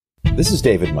This is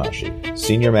David Masci,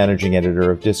 Senior Managing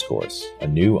Editor of Discourse, a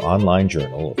new online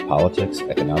journal of politics,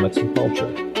 economics, and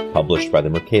culture, published by the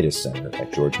Mercatus Center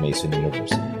at George Mason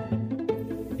University.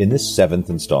 In this seventh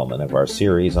installment of our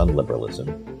series on liberalism,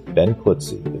 Ben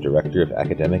Klutze, the Director of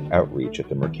Academic Outreach at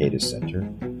the Mercatus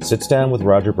Center, sits down with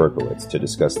Roger Berkowitz to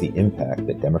discuss the impact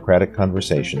that democratic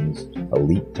conversations,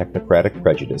 elite technocratic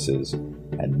prejudices,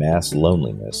 and mass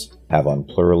loneliness have on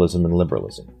pluralism and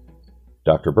liberalism.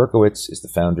 Dr. Berkowitz is the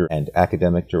founder and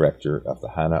academic director of the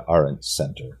Hannah Arendt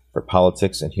Center for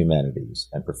Politics and Humanities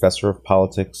and professor of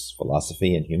politics,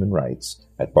 philosophy, and human rights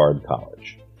at Bard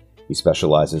College. He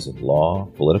specializes in law,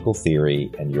 political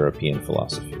theory, and European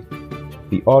philosophy.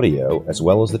 The audio, as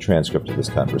well as the transcript of this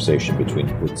conversation between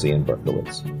Klutze and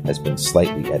Berkowitz, has been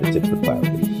slightly edited for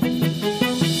clarity.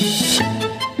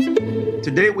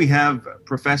 Today we have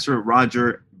Professor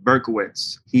Roger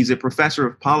Berkowitz. He's a professor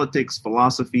of politics,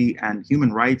 philosophy, and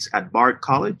human rights at Bard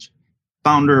College,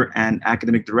 founder and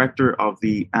academic director of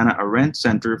the Hannah Arendt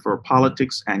Center for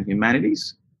Politics and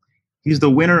Humanities. He's the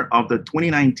winner of the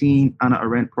 2019 Hannah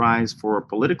Arendt Prize for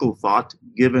Political Thought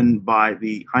given by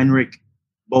the Heinrich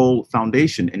Böll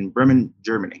Foundation in Bremen,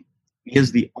 Germany. He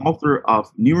is the author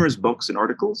of numerous books and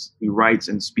articles. He writes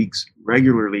and speaks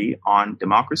regularly on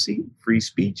democracy, free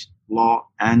speech, law,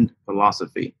 and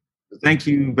philosophy. Thank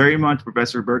you very much,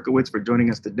 Professor Berkowitz, for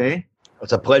joining us today.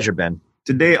 It's a pleasure, Ben.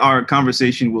 Today, our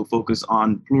conversation will focus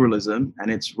on pluralism and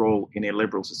its role in a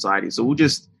liberal society. So we'll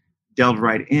just delve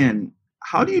right in.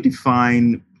 How do you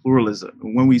define pluralism?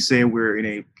 When we say we're in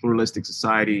a pluralistic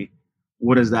society,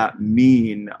 what does that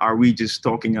mean? Are we just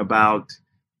talking about,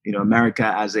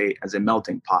 America as a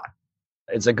melting pot?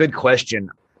 It's a good question.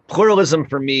 Pluralism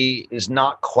for me is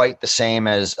not quite the same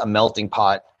as a melting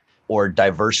pot or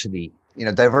diversity.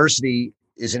 Diversity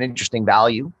is an interesting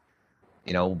value.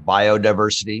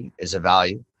 Biodiversity is a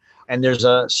value. And there's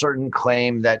a certain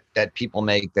claim that people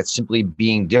make that simply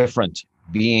being different,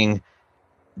 being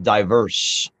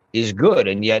diverse is good.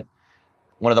 And yet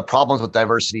one of the problems with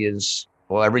diversity is,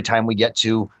 every time we get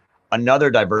to another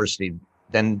diversity,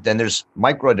 then there's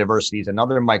micro diversities,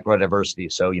 another micro diversity.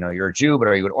 So, you're a Jew, but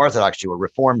are you an Orthodox Jew, a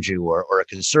Reform Jew, or a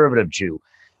conservative Jew?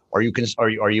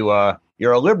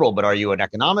 You're a liberal, but are you an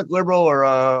economic liberal or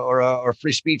a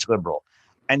free speech liberal?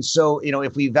 And so,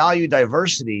 if we value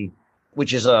diversity,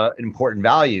 which is an important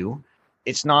value,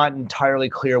 it's not entirely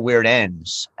clear where it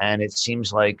ends. And it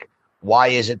seems like, why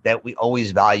is it that we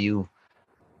always value,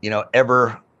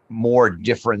 ever more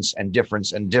difference and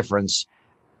difference and difference?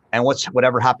 And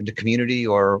whatever happened to community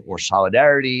or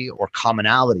solidarity or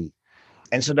commonality?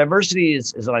 And so diversity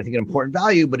is I think, an important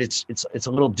value, but it's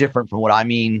a little different from what I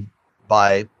mean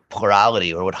by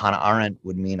plurality, or what Hannah Arendt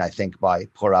would mean, I think, by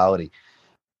plurality.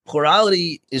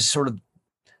 Plurality is sort of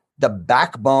the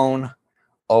backbone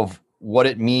of what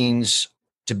it means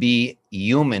to be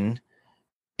human,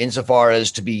 insofar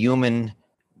as to be human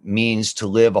means to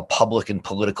live a public and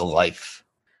political life.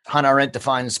 Hannah Arendt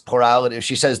defines plurality.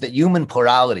 She says that human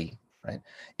plurality, right,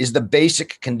 is the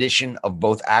basic condition of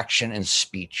both action and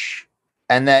speech,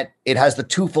 and that it has the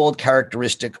twofold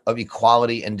characteristic of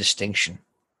equality and distinction.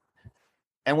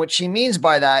 And what she means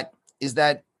by that is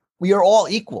that we are all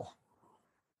equal,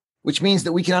 which means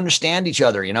that we can understand each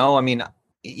other.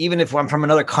 Even if I'm from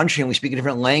another country and we speak a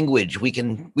different language, we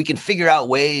can figure out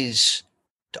ways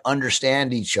to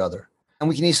understand each other. And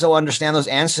we can also understand those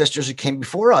ancestors who came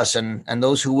before us and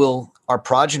those our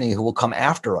progeny who will come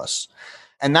after us.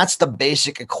 And that's the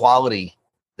basic equality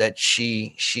that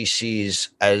she sees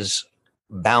as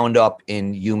bound up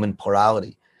in human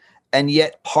plurality. And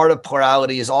yet part of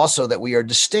plurality is also that we are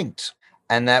distinct,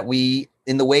 and that we,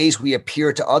 in the ways we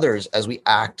appear to others as we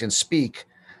act and speak,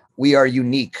 we are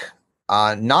unique.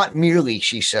 Not merely,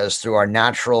 she says, through our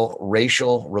natural,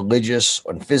 racial, religious,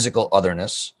 and physical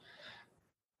otherness.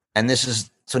 And this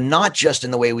is so not just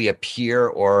in the way we appear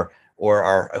or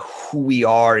who we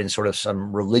are in sort of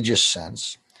some religious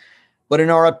sense, but in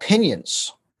our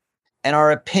opinions. And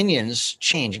our opinions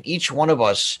change. And each one of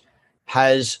us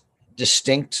has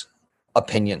distinct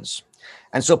opinions.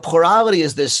 And so plurality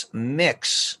is this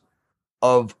mix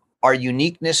of our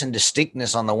uniqueness and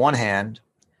distinctness on the one hand,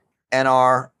 and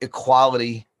our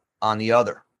equality on the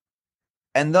other.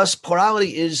 And thus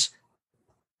plurality is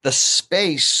the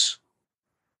space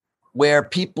where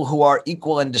people who are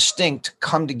equal and distinct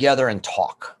come together and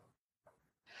talk.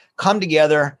 Come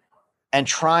together and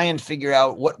try and figure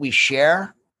out what we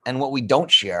share and what we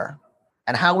don't share,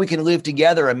 and how we can live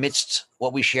together amidst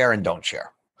what we share and don't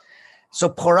share. So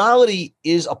plurality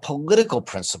is a political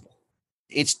principle.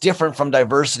 It's different from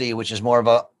diversity, which is more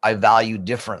of I value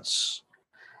difference.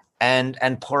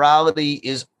 And plurality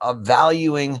is a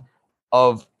valuing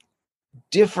of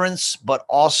difference, but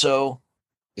also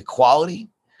equality,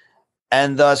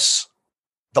 and thus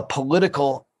the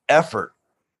political effort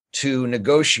to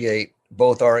negotiate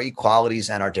both our equalities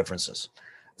and our differences.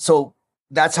 So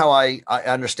that's how I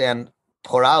understand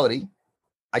plurality.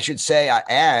 I should say, I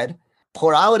add,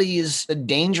 plurality is a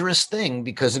dangerous thing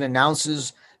because it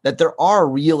announces that there are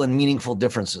real and meaningful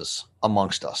differences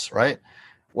amongst us, right?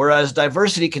 Whereas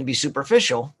diversity can be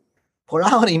superficial,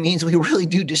 plurality means we really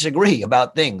do disagree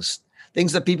about things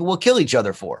that people will kill each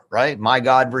other for, right? My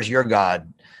God versus your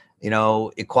God,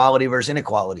 equality versus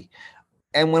inequality.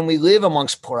 And when we live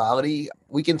amongst plurality,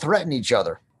 we can threaten each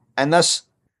other. And thus,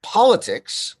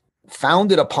 politics,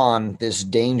 founded upon this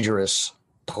dangerous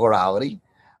plurality,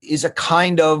 is a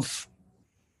kind of,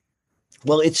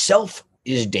 itself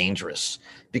is dangerous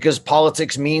because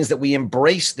politics means that we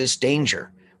embrace this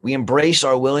danger. We embrace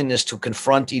our willingness to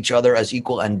confront each other as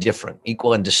equal and different,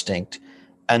 equal and distinct,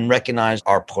 and recognize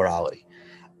our plurality.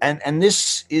 And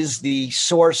this is the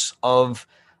source of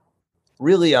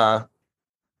really an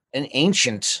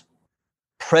ancient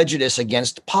prejudice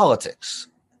against politics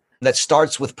that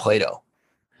starts with Plato.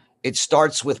 It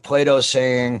starts with Plato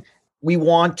saying, we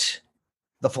want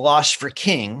the philosopher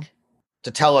king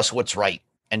to tell us what's right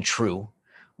and true.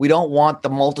 We don't want the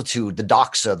multitude, the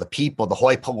doxa, the people, the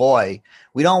hoi polloi.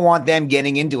 We don't want them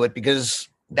getting into it because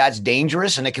that's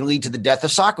dangerous and it can lead to the death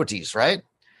of Socrates, right?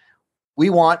 We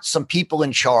want some people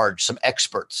in charge, some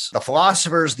experts, the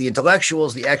philosophers, the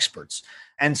intellectuals, the experts.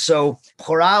 And so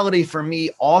plurality for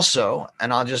me also,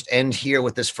 and I'll just end here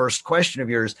with this first question of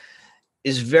yours,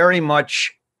 is very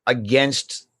much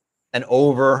against an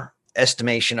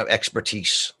overestimation of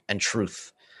expertise and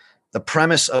truth. The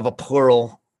premise of a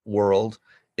plural world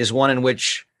is one in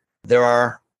which there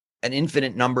are an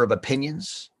infinite number of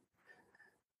opinions.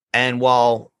 And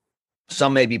while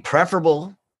some may be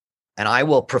preferable, and I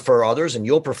will prefer others and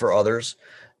you'll prefer others,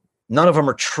 none of them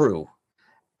are true.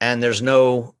 And there's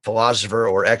no philosopher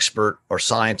or expert or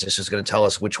scientist who's going to tell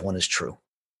us which one is true.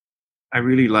 I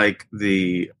really like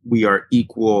the "we are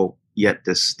equal yet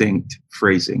distinct"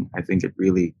 phrasing. I think it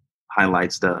really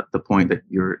highlights the point that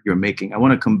you're making. I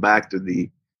want to come back to the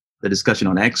discussion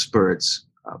on experts,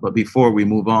 but before we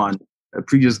move on, a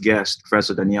previous guest,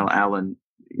 Professor Danielle Allen,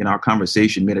 in our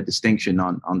conversation made a distinction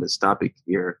on this topic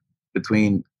here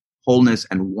between wholeness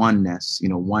and oneness.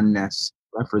 Oneness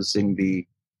referencing the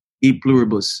e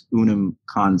pluribus unum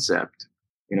concept,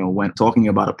 when talking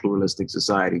about a pluralistic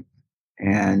society.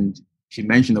 And she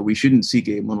mentioned that we shouldn't seek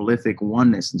a monolithic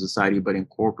oneness in society, but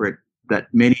incorporate that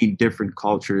many different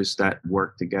cultures that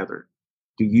work together.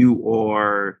 Do you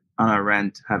or Hannah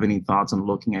Arendt have any thoughts on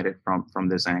looking at it from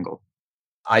this angle?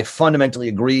 I fundamentally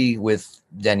agree with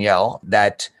Danielle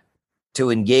that to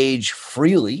engage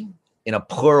freely in a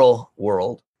plural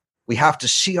world, we have to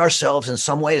see ourselves in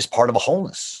some way as part of a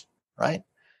wholeness, right?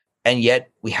 And yet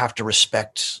we have to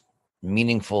respect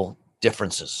meaningful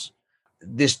differences.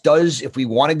 This does, if we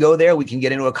want to go there, we can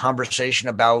get into a conversation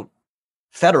about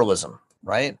federalism,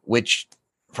 right? Which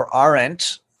for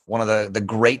Arendt, one of the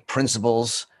great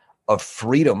principles of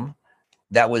freedom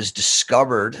that was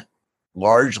discovered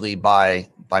largely by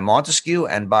Montesquieu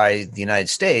and by the United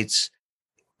States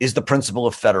is the principle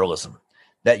of federalism,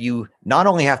 that you not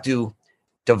only have to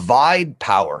divide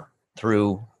power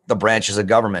through the branches of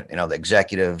government, the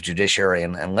executive, judiciary,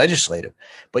 and legislative,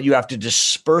 but you have to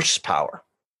disperse power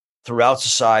throughout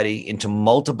society into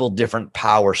multiple different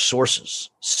power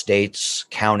sources, states,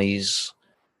 counties,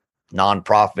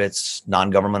 nonprofits,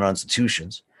 non-governmental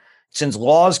institutions. Since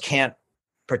laws can't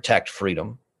protect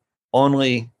freedom,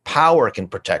 only power can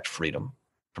protect freedom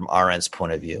from Arendt's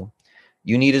point of view.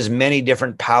 You need as many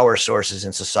different power sources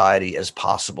in society as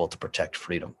possible to protect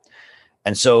freedom.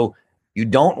 And so you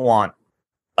don't want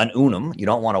an unum, you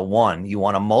don't want a one, you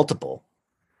want a multiple.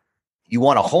 You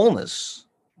want a wholeness,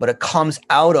 but it comes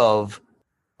out of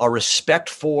a respect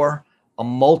for a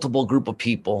multiple group of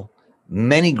people,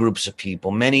 many groups of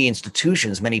people, many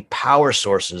institutions, many power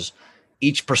sources,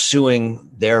 each pursuing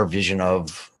their vision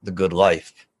of the good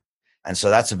life. And so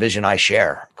that's a vision I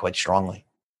share quite strongly.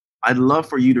 I'd love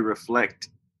for you to reflect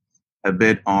a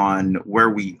bit on where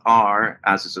we are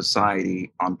as a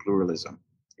society on pluralism,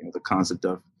 the concept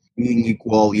of being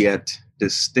equal yet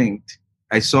distinct.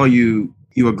 I saw you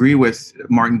agree with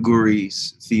Martin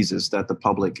Gurri's thesis that the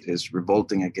public is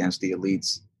revolting against the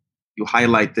elites. You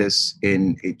highlight this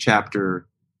in a chapter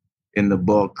in the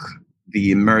book,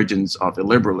 The Emergence of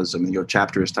Illiberalism, and your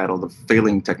chapter is titled The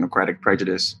Failing Technocratic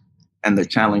Prejudice and the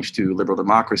Challenge to Liberal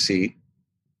Democracy.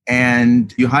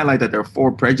 And you highlight that there are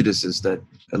 4 prejudices that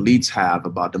elites have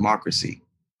about democracy.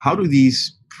 How do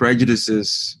these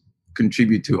prejudices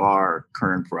contribute to our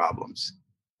current problems?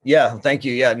 Yeah, thank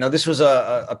you. Yeah, no, this was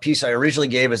a piece I originally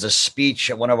gave as a speech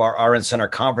at one of our Arendt Center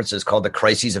conferences called The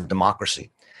Crises of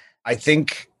Democracy. I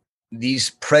think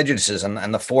these prejudices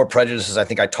and the four prejudices I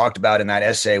think I talked about in that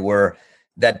essay were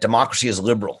that democracy is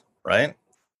liberal, right?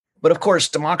 But of course,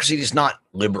 democracy is not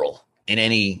liberal in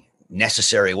any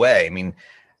necessary way. I mean,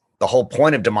 the whole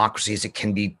point of democracy is it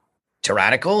can be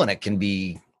tyrannical and it can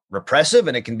be repressive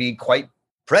and it can be quite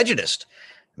prejudiced.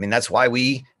 I mean, that's why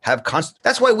we have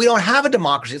that's why we don't have a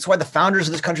democracy. That's why the founders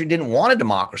of this country didn't want a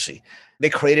democracy. They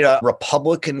created a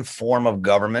republican form of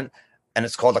government, and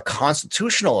it's called a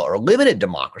constitutional or limited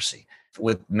democracy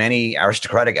with many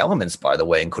aristocratic elements, by the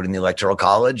way, including the Electoral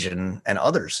College and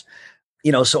others.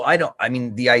 So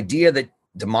the idea that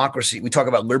democracy, we talk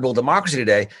about liberal democracy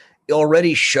today, it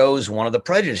already shows one of the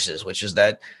prejudices, which is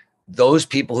that those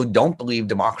people who don't believe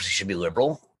democracy should be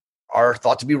liberal are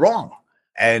thought to be wrong.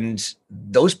 And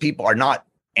those people are not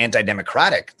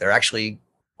anti-democratic. They're actually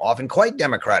often quite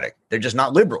democratic. They're just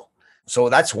not liberal. So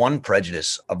that's one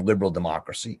prejudice of liberal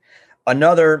democracy.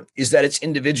 Another is that it's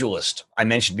individualist. I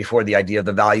mentioned before the idea of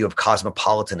the value of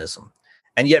cosmopolitanism.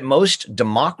 And yet most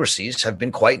democracies have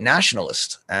been quite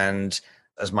nationalist. And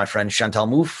as my friend Chantal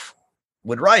Mouffe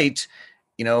would write,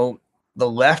 the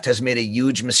left has made a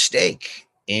huge mistake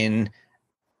in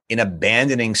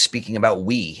abandoning speaking about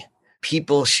we.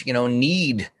 People,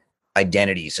 need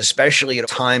identities, especially at a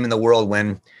time in the world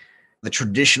when the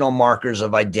traditional markers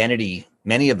of identity,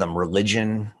 many of them,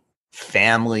 religion,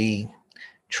 family,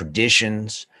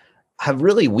 traditions, have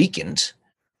really weakened.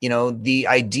 The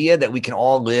idea that we can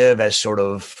all live as sort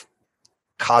of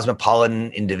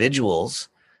cosmopolitan individuals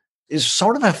is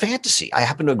sort of a fantasy. I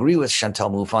happen to agree with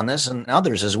Chantal Mouffe on this and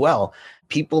others as well.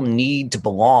 People need to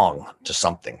belong to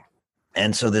something.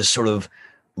 And so this sort of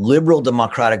liberal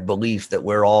democratic belief that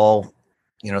we're all,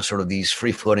 sort of these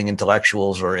free-floating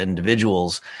intellectuals or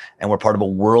individuals, and we're part of a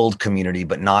world community,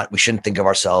 but we shouldn't think of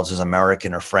ourselves as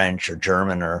American or French or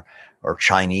German or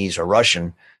Chinese or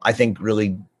Russian, I think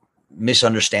really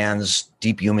misunderstands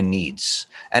deep human needs.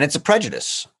 And it's a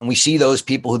prejudice. And we see those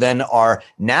people who then are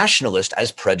nationalist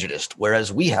as prejudiced,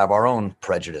 whereas we have our own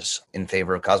prejudice in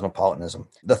favor of cosmopolitanism.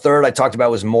 The third I talked about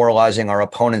was moralizing our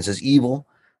opponents as evil.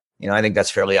 I think that's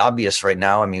fairly obvious right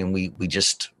now. I mean, we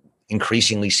just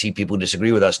increasingly see people who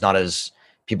disagree with us, not as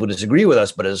people who disagree with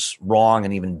us, but as wrong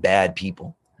and even bad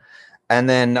people. And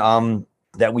then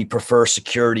that we prefer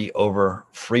security over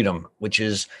freedom, which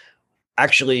is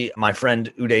actually my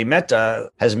friend Uday Mehta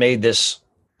has made this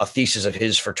a thesis of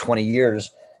his for 20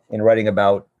 years in writing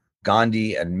about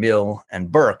Gandhi and Mill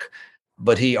and Burke.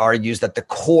 But he argues that the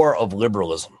core of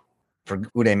liberalism, for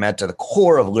Uday Mehta, the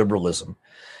core of liberalism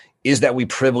is that we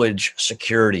privilege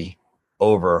security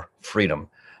over freedom,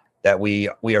 that we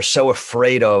are so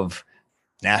afraid of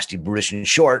nasty, brutish, in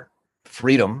short,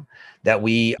 freedom, that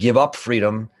we give up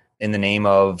freedom in the name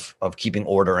of keeping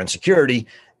order and security,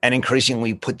 and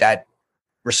increasingly put that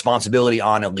responsibility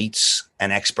on elites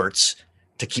and experts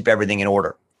to keep everything in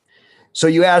order. So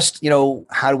you asked,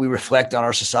 how do we reflect on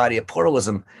our society of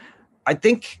pluralism? I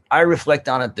think I reflect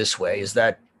on it this way, is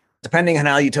that depending on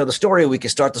how you tell the story, we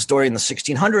could start the story in the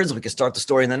 1600s, we could start the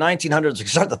story in the 1900s, we could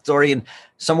start the story in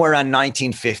somewhere around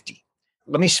 1950.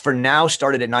 Let me, for now,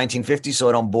 start it at 1950 so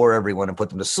I don't bore everyone and put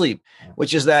them to sleep,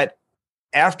 which is that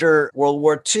after World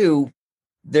War II,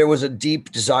 there was a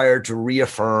deep desire to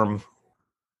reaffirm,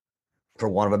 for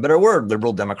want of a better word,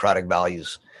 liberal democratic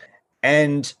values.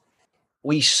 And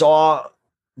we saw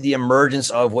the emergence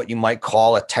of what you might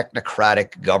call a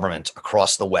technocratic government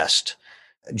across the West.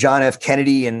 John F.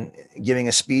 Kennedy, in giving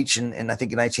a speech in I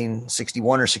think in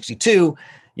 1961 or 62,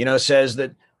 says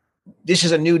that this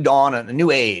is a new dawn, a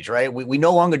new age, right? We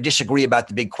no longer disagree about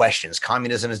the big questions.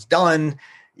 Communism is done,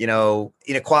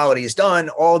 inequality is done,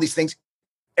 all these things.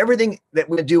 Everything that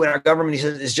we do in our government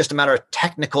is just a matter of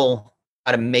technical,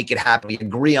 how to make it happen. We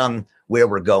agree on where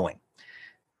we're going.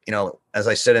 As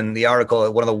I said in the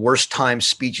article, one of the worst time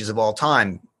speeches of all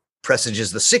time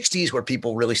presages the 60s, where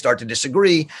people really start to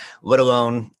disagree, let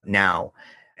alone now.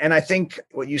 And I think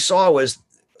what you saw was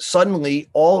suddenly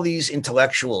all these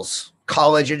intellectuals,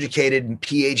 college educated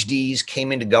PhDs,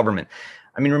 came into government.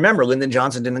 I mean, remember, Lyndon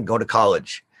Johnson didn't go to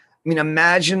college. I mean,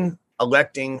 imagine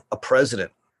electing a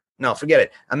president. No, forget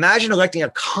it. Imagine electing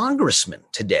a congressman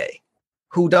today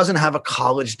who doesn't have a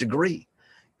college degree.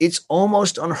 It's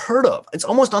almost unheard of. It's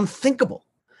almost unthinkable.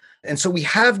 And so we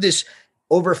have this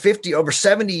over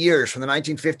 70 years from the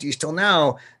 1950s till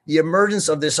now, the emergence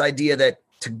of this idea that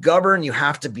to govern, you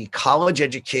have to be college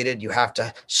educated. You have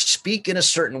to speak in a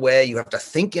certain way. You have to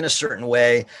think in a certain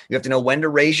way. You have to know when to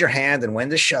raise your hand and when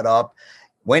to shut up,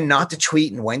 when not to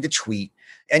tweet and when to tweet.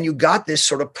 And you got this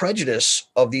sort of prejudice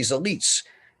of these elites.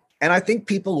 And I think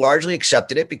people largely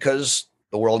accepted it because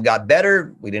the world got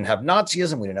better. We didn't have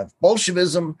Nazism. We didn't have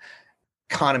Bolshevism.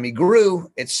 Economy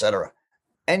grew, etc.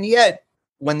 And yet,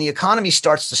 when the economy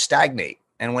starts to stagnate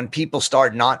and when people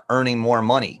start not earning more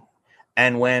money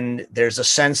and when there's a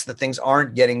sense that things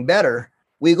aren't getting better,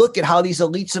 we look at how these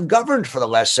elites have governed for the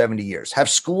last 70 years. Have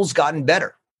schools gotten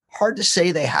better? Hard to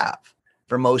say they have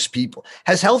for most people.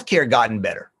 Has healthcare gotten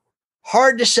better?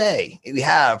 Hard to say we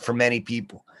have for many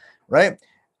people, right?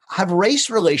 Have race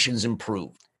relations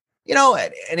improved?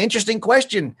 An interesting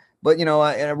question, but, in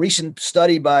a recent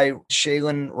study by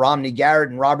Shaylin Romney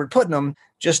Garrett and Robert Putnam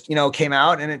just, came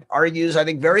out, and it argues, I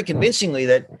think, very convincingly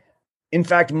that, in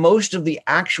fact, most of the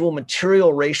actual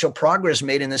material racial progress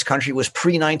made in this country was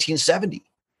pre-1970.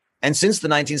 And since the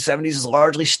 1970s is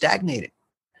largely stagnated.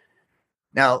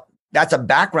 Now, that's a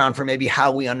background for maybe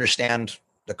how we understand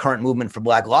the current movement for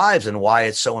Black lives and why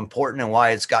it's so important and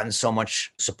why it's gotten so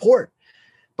much support.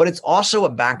 But it's also a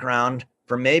background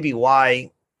for maybe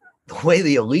why the way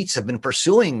the elites have been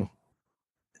pursuing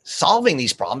solving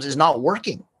these problems is not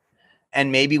working.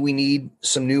 And maybe we need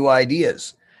some new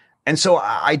ideas. And so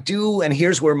I do, and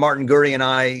here's where Martin Gurry and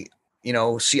I,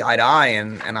 see eye to eye,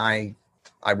 and I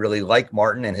really like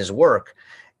Martin and his work,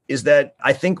 is that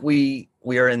I think we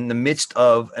are in the midst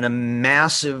of a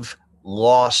massive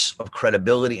loss of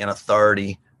credibility and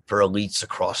authority for elites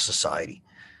across society.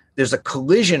 There's a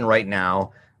collision right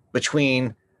now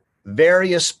between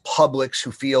various publics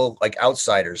who feel like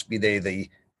outsiders, be they the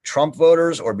Trump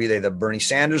voters or be they the Bernie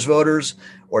Sanders voters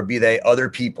or be they other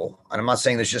people. And I'm not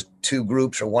saying there's just two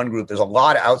groups or one group. There's a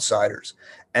lot of outsiders,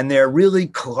 and they're really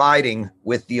colliding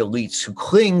with the elites who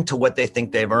cling to what they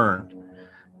think they've earned.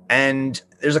 And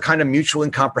there's a kind of mutual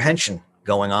incomprehension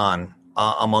going on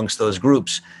amongst those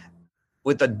groups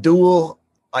with the dual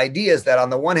ideas that on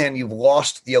the one hand, the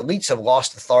elites have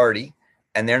lost authority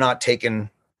and they're not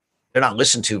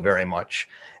listened to very much.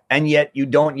 And yet you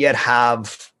don't yet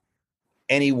have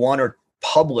anyone or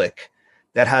public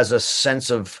that has a sense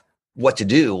of what to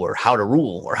do or how to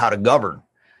rule or how to govern.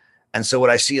 And so what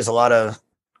I see is a lot of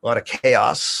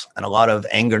chaos and a lot of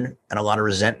anger and a lot of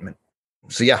resentment.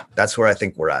 So yeah, that's where I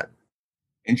think we're at.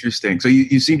 Interesting. So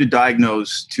you seem to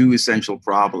diagnose two essential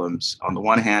problems. On the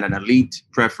one hand, an elite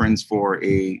preference for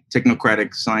a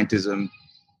technocratic scientism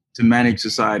to manage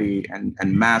society and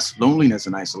mass loneliness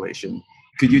and isolation.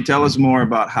 Could you tell us more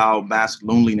about how mass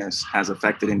loneliness has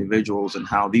affected individuals and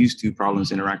how these two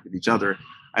problems interact with each other?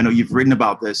 I know you've written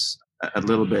about this a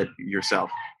little bit yourself.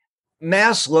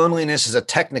 Mass loneliness is a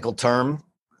technical term.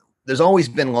 There's always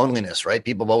been loneliness, right?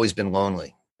 People have always been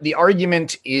lonely. The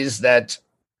argument is that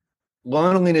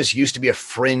loneliness used to be a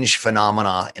fringe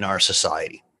phenomena in our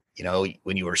society.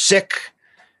 When you were sick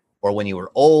or when you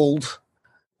were old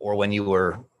or when you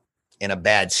were in a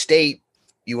bad state,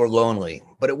 you were lonely,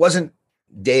 but it wasn't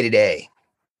day to day.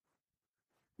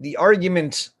 The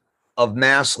argument of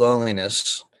mass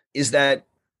loneliness is that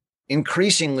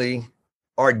increasingly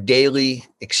our daily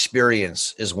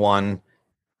experience is one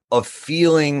of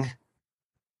feeling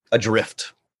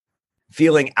adrift,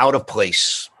 feeling out of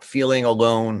place, feeling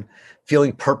alone,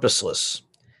 feeling purposeless.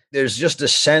 There's just a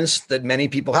sense that many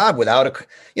people have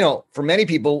for many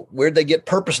people, where'd they get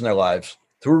purpose in their lives?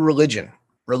 Through religion.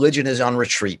 Religion is on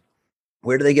retreat.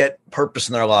 Where do they get purpose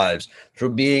in their lives?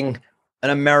 Through being an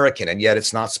American, and yet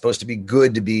it's not supposed to be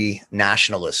good to be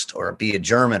nationalist or be a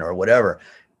German or whatever.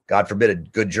 God forbid a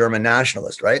good German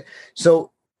nationalist, right?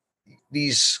 So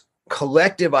these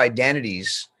collective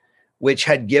identities, which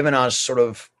had given us sort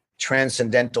of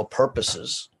transcendental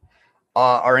purposes,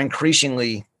 are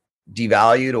increasingly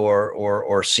devalued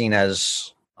or seen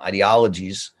as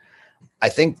ideologies. I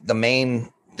think the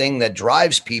main thing that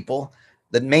drives people,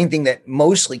 the main thing that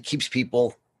mostly keeps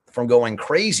people from going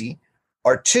crazy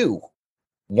are two.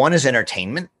 One is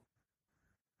entertainment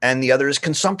and the other is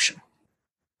consumption.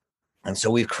 And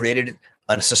so we've created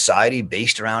a society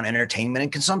based around entertainment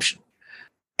and consumption.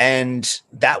 And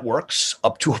that works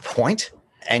up to a point.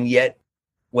 And yet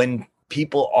when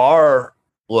people are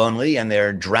lonely and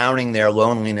they're drowning their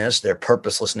loneliness, their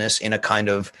purposelessness in a kind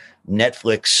of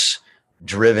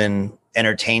Netflix-driven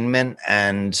entertainment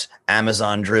and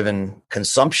Amazon-driven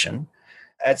consumption,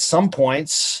 at some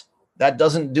points that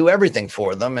doesn't do everything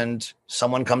for them. And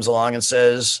someone comes along and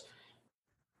says,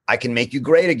 I can make you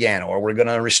great again, or we're going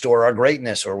to restore our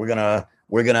greatness, or we're going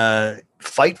to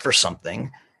fight for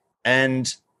something.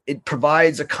 And it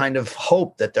provides a kind of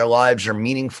hope that their lives are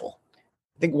meaningful.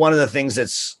 I think one of the things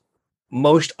that's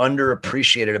most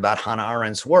underappreciated about Hannah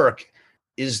Arendt's work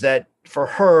is that for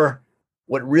her,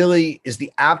 what really is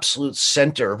the absolute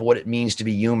center of what it means to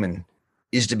be human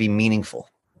is to be meaningful.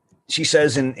 she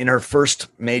says in her first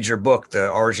major book, The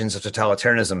Origins of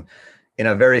Totalitarianism, in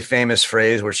a very famous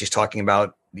phrase where she's talking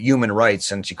about human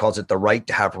rights, and she calls it the right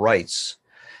to have rights.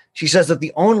 She says that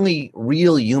the only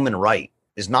real human right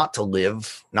is not to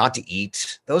live, not to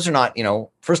eat. Those are not,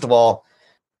 first of all,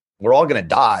 we're all going to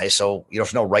die, so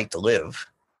there's no right to live.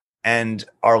 And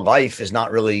our life is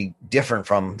not really different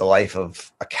from the life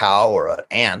of a cow or an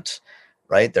ant,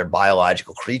 right? They're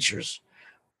biological creatures.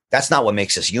 That's not what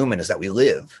makes us human, is that we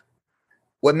live.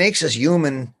 What makes us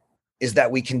human is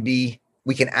that we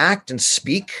can act and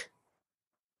speak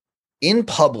in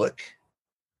public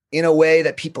in a way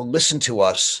that people listen to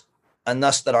us, and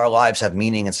thus that our lives have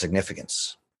meaning and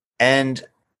significance. And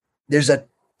there's a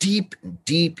deep,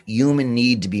 deep human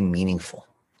need to be meaningful.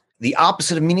 The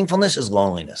opposite of meaningfulness is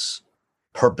loneliness,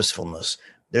 purposefulness.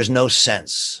 There's no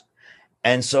sense.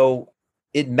 And so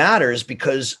it matters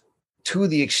because to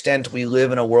the extent we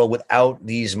live in a world without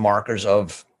these markers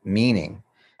of meaning,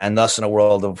 and thus in a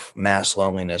world of mass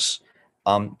loneliness,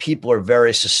 people are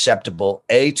very susceptible,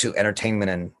 A, to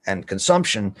entertainment and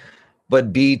consumption,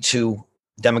 but B, to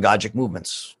demagogic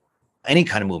movements, any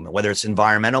kind of movement, whether it's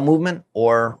environmental movement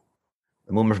or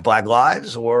the movement for Black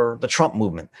Lives or the Trump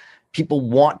movement. People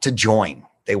want to join.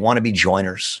 They want to be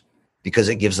joiners because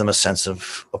it gives them a sense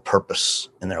of purpose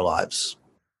in their lives.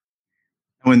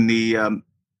 In the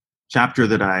chapter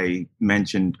that I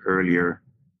mentioned earlier,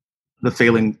 The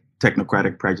Failing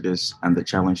Technocratic Prejudice and the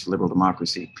Challenge to Liberal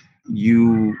Democracy,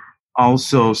 you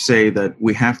also say that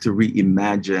we have to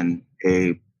reimagine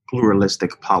a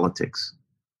pluralistic politics.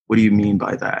 What do you mean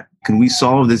by that? Can we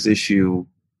solve this issue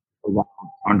around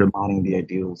undermining the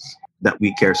ideals that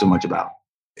we care so much about?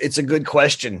 It's a good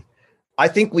question. I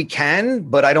think we can,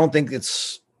 but I don't think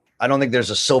there's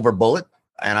a silver bullet.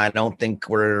 And I don't think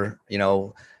the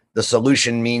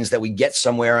solution means that we get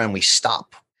somewhere and we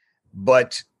stop.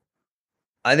 But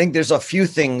I think there's a few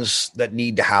things that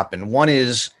need to happen. One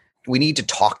is we need to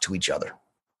talk to each other.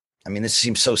 I mean, this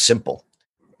seems so simple.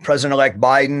 President-elect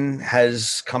Biden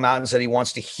has come out and said he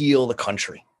wants to heal the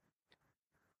country.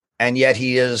 And yet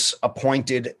he has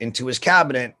appointed into his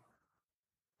cabinet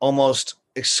almost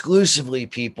exclusively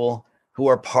people who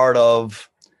are part of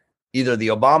either the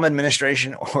Obama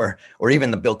administration or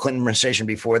even the Bill Clinton administration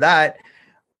before that,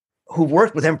 who've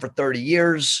worked with him for 30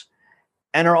 years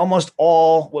and are almost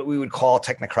all what we would call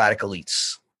technocratic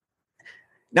elites.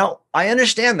 Now, I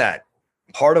understand that.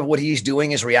 Part of what he's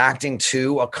doing is reacting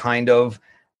to a kind of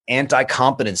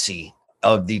anti-competency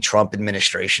of the Trump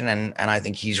administration. And I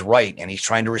think he's right. And he's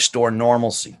trying to restore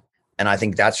normalcy. And I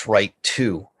think that's right,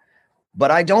 too. But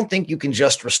I don't think you can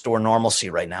just restore normalcy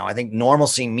right now. I think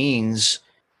normalcy means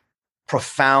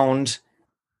profound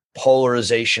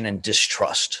polarization and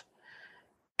distrust.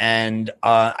 And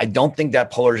I don't think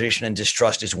that polarization and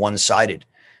distrust is one-sided.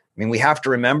 I mean, we have to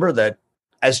remember that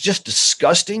as just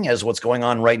disgusting as what's going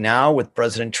on right now with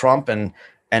President Trump and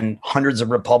hundreds of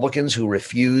Republicans who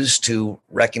refuse to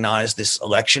recognize this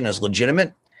election as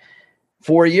legitimate,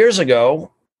 4 years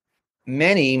ago,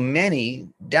 many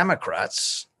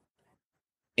Democrats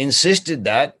insisted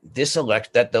that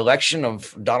the election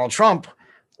of Donald Trump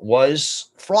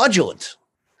was fraudulent,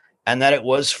 and that it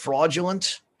was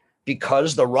fraudulent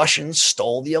because the Russians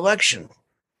stole the election.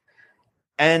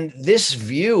 And this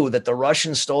view that the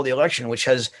Russians stole the election, which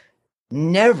has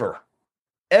never,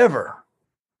 ever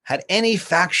had any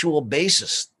factual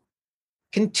basis,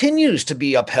 continues to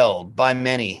be upheld by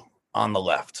many on the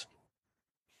left.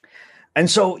 And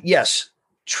so, yes,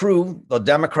 true, the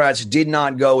Democrats did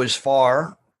not go as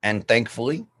far, and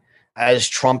thankfully, as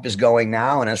Trump is going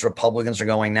now and as Republicans are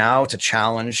going now to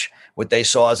challenge what they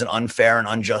saw as an unfair and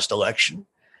unjust election.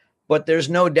 But there's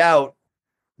no doubt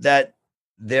that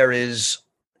there is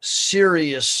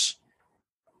serious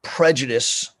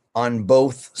prejudice on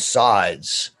both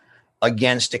sides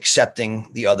against accepting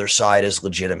the other side as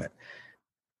legitimate.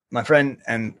 My friend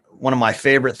and one of my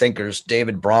favorite thinkers,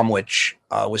 David Bromwich,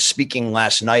 was speaking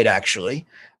last night, actually,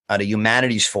 at a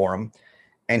humanities forum,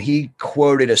 and he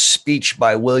quoted a speech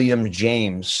by William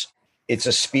James. It's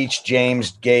a speech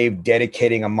James gave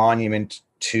dedicating a monument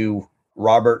to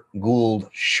Robert Gould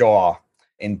Shaw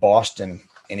in Boston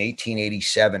in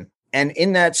 1887. And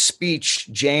in that speech,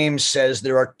 James says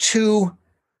there are two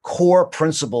core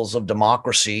principles of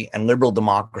democracy and liberal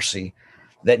democracy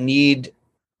that need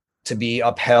to be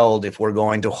upheld if we're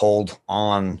going to hold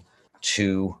on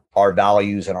to our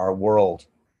values and our world.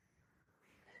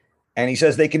 And he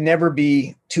says they can never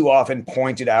be too often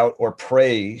pointed out or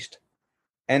praised.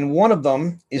 And one of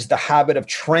them is the habit of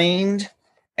trained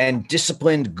and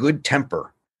disciplined good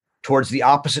temper towards the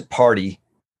opposite party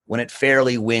when it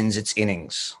fairly wins its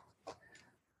innings.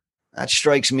 That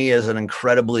strikes me as an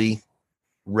incredibly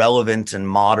relevant and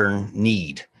modern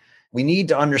need. We need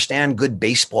to understand good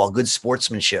baseball, good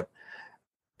sportsmanship.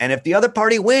 And if the other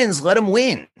party wins, let them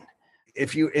win.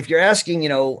 If you're asking,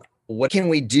 what can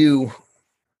we do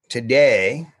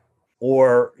today,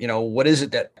 or, what is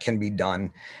it that can be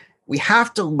done? We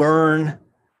have to learn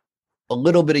a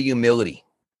little bit of humility,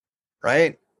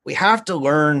 right? We have to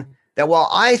learn that while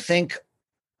I think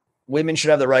women should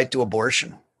have the right to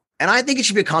abortion, and I think it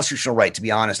should be a constitutional right, to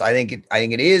be honest. I think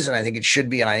it is, and I think it should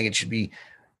be, and I think it should be.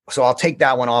 So I'll take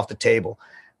that one off the table.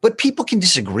 But people can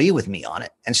disagree with me on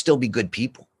it and still be good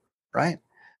people, right?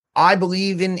 I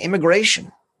believe in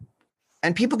immigration,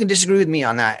 and people can disagree with me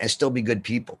on that and still be good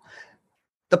people.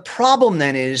 The problem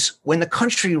then is when the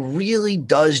country really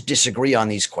does disagree on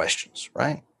these questions,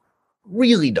 right?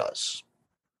 Really does.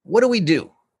 What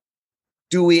do?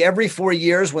 Do we every 4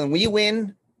 years, when we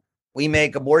win, we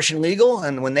make abortion legal,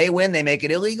 and when they win, they make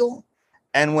it illegal?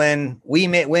 And when we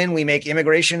win, we make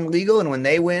immigration legal, and when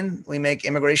they win, we make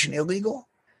immigration illegal?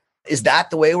 Is that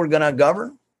the way we're going to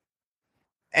govern?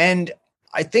 And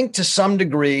I think to some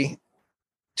degree,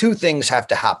 two things have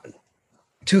to happen.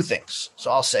 Two things. So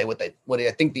I'll say what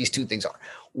I think these two things are.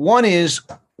 One is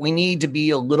we need to be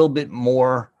a little bit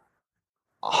more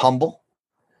humble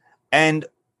and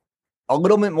a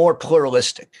little bit more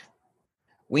pluralistic.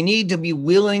 We need to be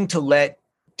willing to let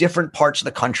different parts of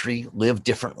the country live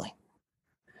differently.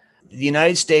 The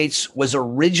United States was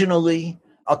originally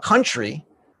a country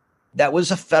that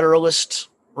was a federalist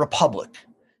republic.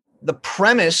 The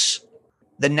premise,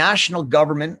 the national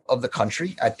government of the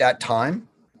country at that time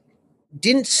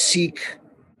didn't seek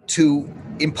to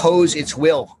impose its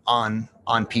will on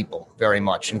people very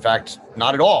much. In fact,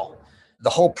 not at all. The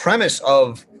whole premise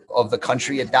of the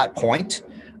country at that point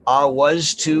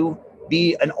was to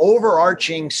be an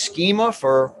overarching schema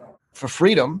for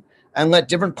freedom and let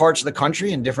different parts of the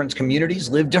country and different communities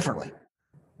live differently.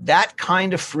 That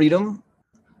kind of freedom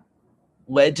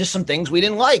led to some things we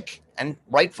didn't like, and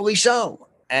rightfully so.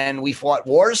 And we fought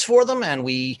wars for them, and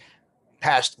we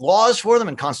passed laws for them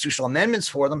and constitutional amendments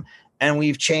for them, and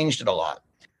we've changed it a lot.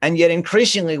 And yet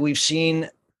increasingly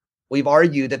we've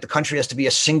argued that the country has to be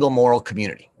a single moral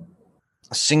community,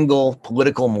 a single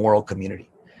political moral community.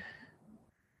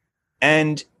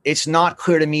 And it's not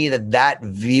clear to me that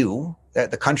view,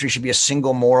 that the country should be a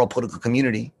single moral political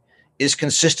community, is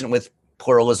consistent with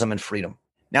pluralism and freedom.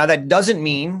 Now, that doesn't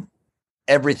mean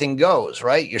everything goes,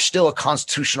 right? You're still a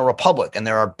constitutional republic, and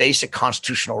there are basic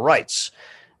constitutional rights.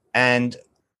 And,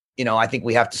 I think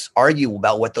we have to argue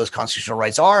about what those constitutional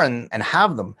rights are and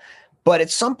have them. But at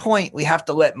some point, we have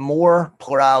to let more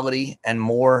plurality and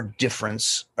more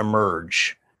difference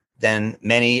emerge than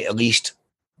many, at least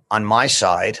on my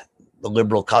side, the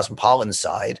liberal cosmopolitan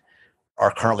side,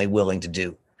 are currently willing to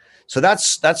do. So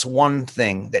that's one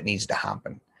thing that needs to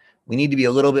happen. We need to be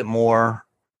a little bit more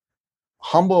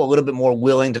humble, a little bit more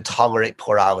willing to tolerate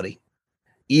plurality,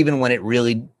 even when it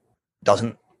really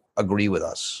doesn't agree with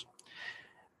us.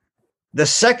 The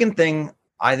second thing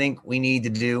I think we need to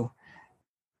do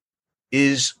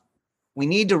is we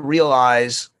need to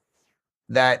realize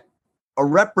that a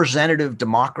representative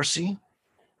democracy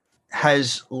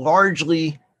has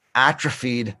largely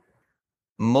atrophied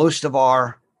most of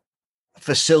our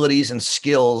facilities and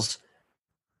skills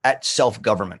at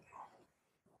self-government.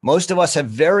 Most of us have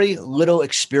very little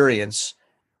experience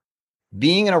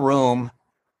being in a room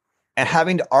and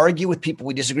having to argue with people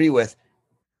we disagree with,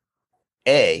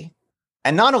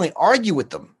 and not only argue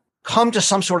with them, come to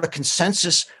some sort of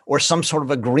consensus or some sort of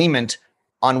agreement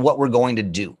on what we're going to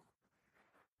do.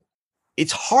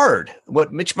 It's hard.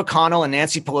 What Mitch McConnell and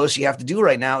Nancy Pelosi have to do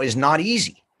right now is not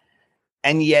easy.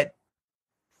 And yet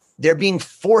they're being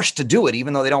forced to do it,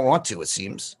 even though they don't want to, it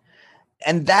seems.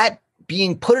 And that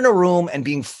being put in a room and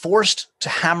being forced to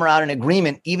hammer out an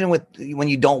agreement, even when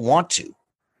you don't want to,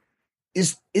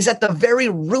 is at the very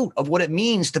root of what it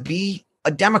means to be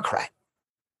a Democrat,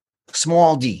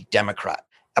 small d Democrat,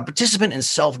 a participant in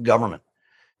self-government.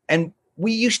 And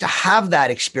we used to have that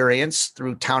experience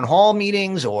through town hall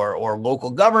meetings or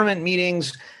local government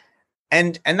meetings,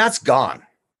 and that's gone.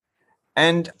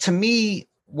 And to me,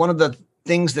 one of the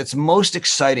things that's most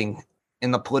exciting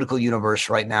in the political universe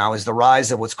right now is the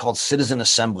rise of what's called citizen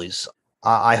assemblies.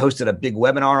 I hosted a big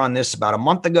webinar on this about a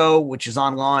month ago, which is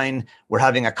online. We're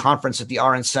having a conference at the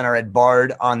RN Center at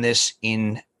Bard on this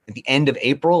at the end of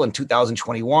April in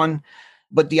 2021.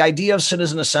 But the idea of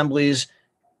citizen assemblies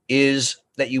is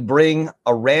that you bring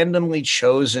a randomly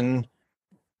chosen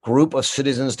group of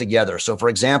citizens together. So, for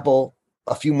example,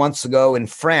 a few months ago in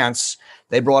France,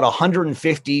 they brought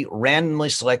 150 randomly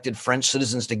selected French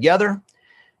citizens together,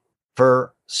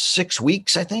 for 6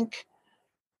 weeks, I think,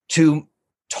 to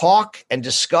talk and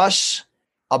discuss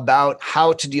about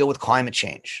how to deal with climate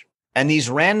change. And these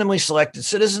randomly selected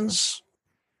citizens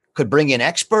could bring in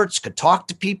experts, could talk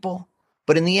to people,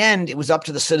 but in the end, it was up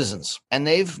to the citizens. And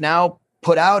they've now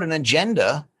put out an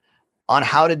agenda on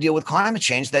how to deal with climate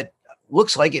change that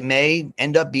looks like it may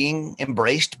end up being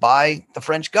embraced by the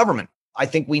French government. I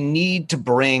think we need to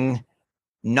bring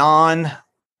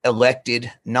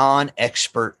non-elected,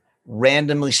 non-expert,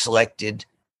 randomly selected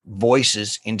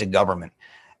voices into government.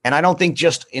 And I don't think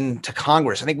just into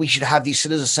Congress. I think we should have these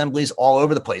citizen assemblies all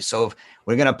over the place. So if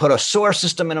we're going to put a sewer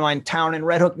system in my town in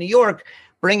Red Hook, New York,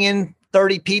 bring in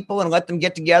 30 people and let them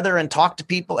get together and talk to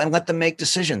people and let them make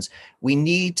decisions. We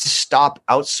need to stop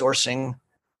outsourcing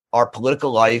our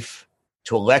political life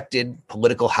to elected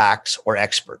political hacks or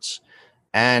experts.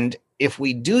 And if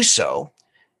we do so,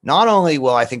 not only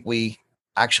will I think we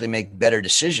actually make better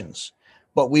decisions,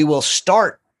 but we will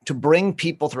start to bring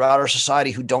people throughout our society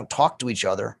who don't talk to each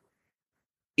other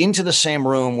into the same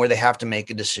room where they have to make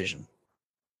a decision.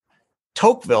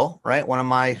 Tocqueville, right, one of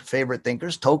my favorite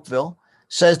thinkers, Tocqueville,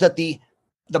 says that the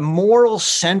moral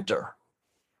center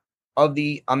of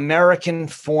the American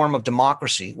form of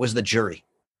democracy was the jury.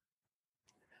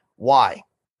 Why?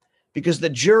 Because the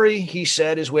jury, he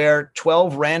said, is where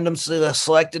 12 random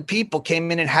selected people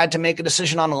came in and had to make a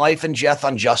decision on life and death,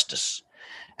 on justice.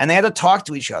 And they had to talk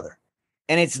to each other.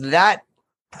 And it's that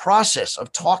process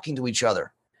of talking to each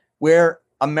other where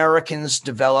Americans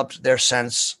developed their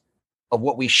sense of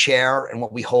what we share and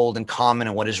what we hold in common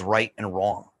and what is right and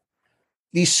wrong.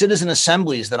 These citizen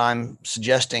assemblies that I'm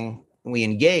suggesting we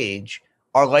engage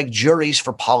are like juries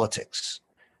for politics.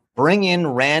 Bring in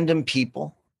random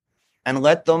people and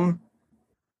let them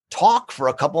talk for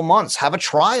a couple months, have a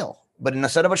trial. But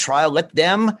instead of a trial, let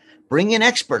them bring in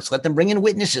experts, let them bring in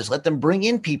witnesses, let them bring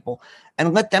in people,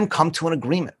 and let them come to an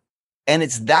agreement. And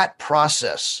it's that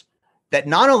process that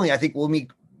not only I think will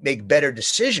make better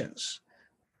decisions,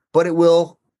 but it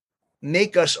will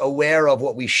make us aware of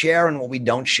what we share and what we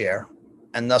don't share,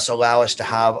 and thus allow us to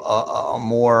have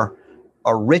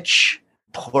a rich,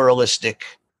 pluralistic,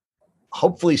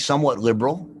 hopefully somewhat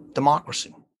liberal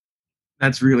democracy.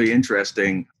 That's really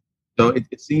interesting. So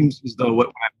it seems as though what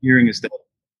I'm hearing is that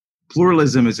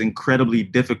pluralism is incredibly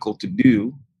difficult to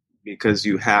do because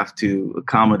you have to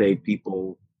accommodate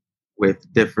people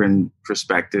with different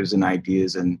perspectives and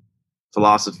ideas and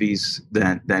philosophies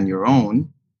than your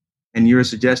own. And you're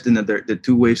suggesting that there are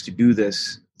two ways to do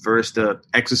this. First, to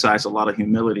exercise a lot of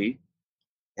humility.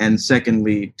 And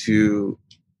secondly, to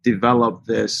develop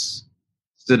this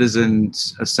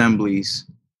citizens' assemblies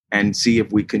and see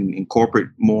if we can incorporate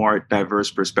more diverse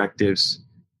perspectives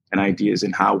and ideas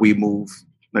in how we move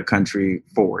the country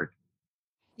forward.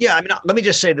 Yeah, I mean, let me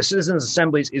just say the citizens'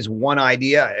 assemblies is one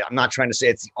idea. I'm not trying to say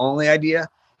it's the only idea,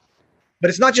 but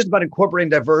it's not just about incorporating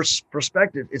diverse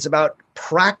perspective. It's about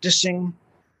practicing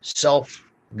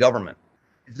self-government.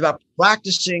 It's about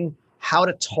practicing how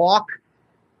to talk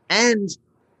and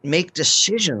make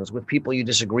decisions with people you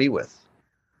disagree with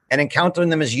and encountering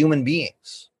them as human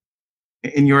beings.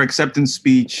 In your acceptance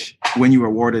speech, when you were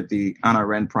awarded the Anna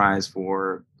Arendt Prize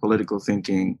for political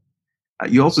thinking,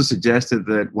 you also suggested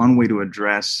that one way to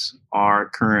address our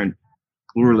current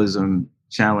pluralism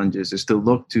challenges is to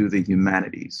look to the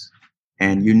humanities.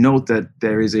 And you note that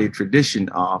there is a tradition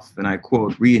of, and I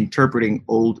quote, reinterpreting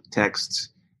old texts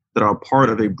that are part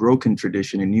of a broken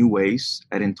tradition in new ways,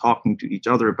 and in talking to each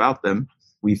other about them,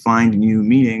 we find new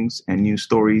meanings and new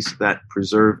stories that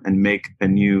preserve and make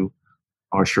anew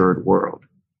our shared world.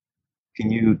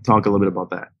 Can you talk a little bit about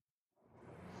that?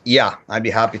 Yeah, I'd be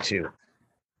happy to.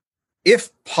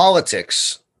 If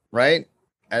politics, right,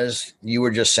 as you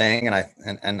were just saying,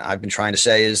 and I've been trying to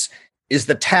say, is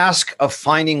the task of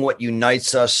finding what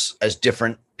unites us as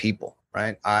different people,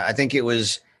 right? I think it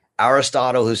was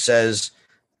Aristotle who says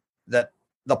that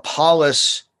the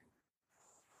polis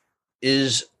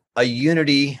is a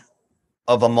unity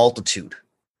of a multitude.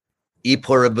 E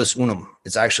pluribus unum.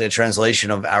 It's actually a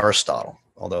translation of Aristotle,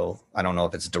 although I don't know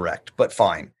if it's direct, but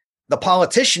fine. The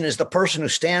politician is the person who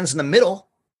stands in the middle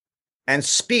and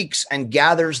speaks and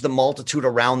gathers the multitude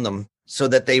around them so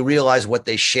that they realize what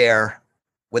they share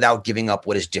without giving up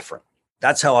what is different.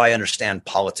 That's how I understand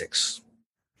politics.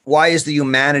 Why is the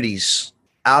humanities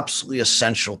absolutely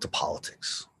essential to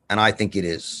politics? And I think it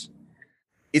is.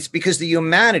 It's because the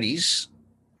humanities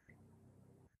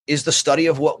is the study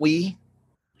of what we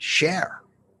share.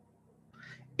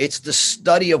 It's the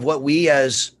study of what we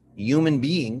as human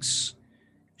beings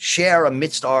share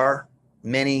amidst our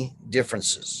many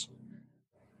differences.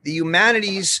 The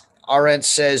humanities, Arendt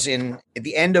says at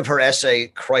the end of her essay,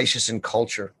 Crisis in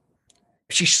Culture,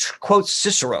 she quotes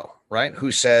Cicero, right?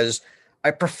 Who says,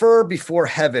 I prefer before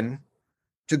heaven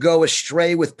to go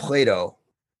astray with Plato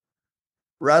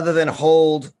rather than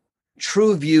hold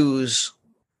true views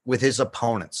with his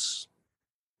opponents.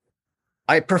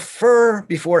 I prefer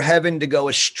before heaven to go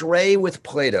astray with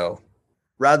Plato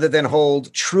rather than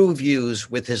hold true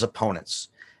views with his opponents.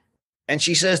 And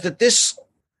she says that this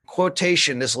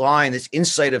quotation, this line, this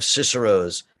insight of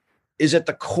Cicero's is at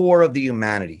the core of the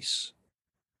humanities.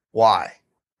 Why?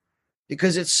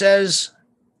 Because it says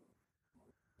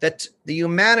that the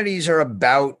humanities are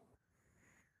about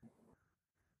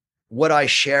what I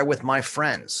share with my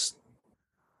friends.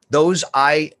 Those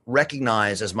I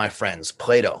recognize as my friends,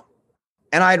 Plato.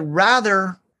 And I'd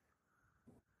rather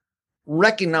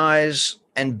recognize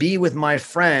and be with my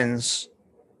friends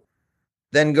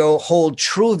than go hold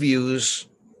true views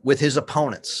with his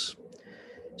opponents.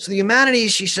 So the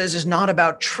humanities, she says, is not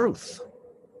about truth.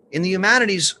 In the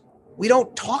humanities, we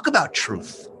don't talk about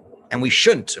truth, and we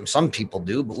shouldn't. And some people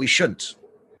do, but we shouldn't.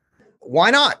 Why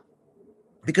not?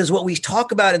 Because what we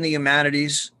talk about in the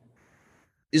humanities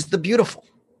is the beautiful.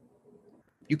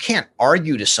 You can't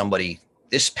argue to somebody,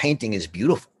 this painting is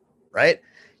beautiful, right?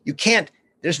 You can't,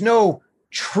 there's no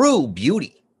true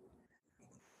beauty.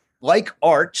 Like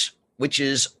art, which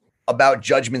is about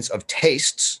judgments of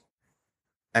tastes,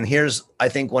 and here's, I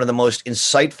think, one of the most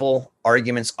insightful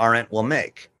arguments Arendt will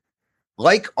make.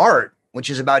 Like art, which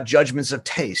is about judgments of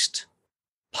taste,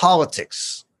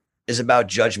 politics is about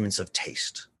judgments of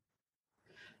taste.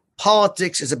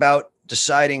 Politics is about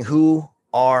deciding who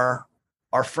are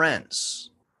our friends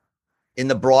in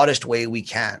the broadest way we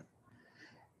can.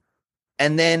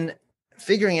 And then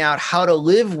figuring out how to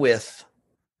live with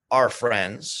our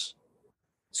friends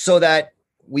so that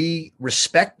we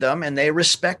respect them and they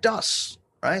respect us,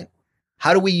 right?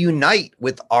 How do we unite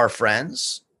with our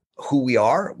friends, who we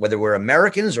are, whether we're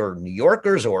Americans or New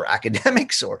Yorkers or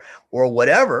academics or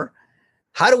whatever?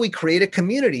 How do we create a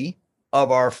community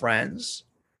of our friends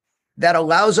that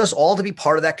allows us all to be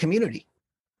part of that community?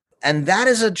 And that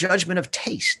is a judgment of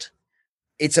taste.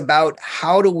 It's about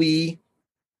how do we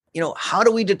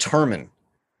determine,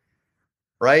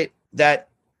 right, that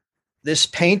this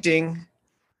painting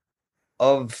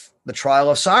of the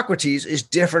trial of Socrates is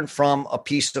different from a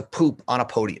piece of poop on a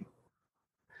podium.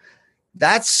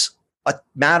 That's a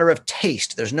matter of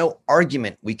taste. There's no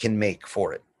argument we can make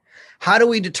for it. How do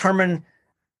we determine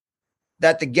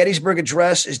that the Gettysburg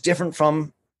Address is different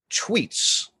from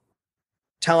tweets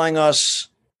telling us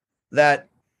that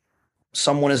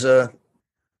someone is a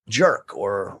jerk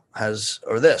or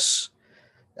this?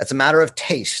 That's a matter of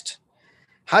taste.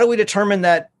 How do we determine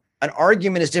that an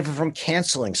argument is different from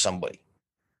canceling somebody?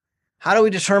 How do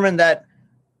we determine that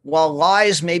while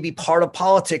lies may be part of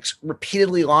politics,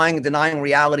 repeatedly lying and denying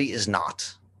reality is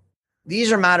not?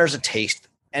 These are matters of taste.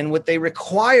 And what they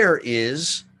require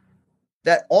is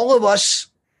that all of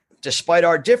us, despite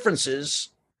our differences,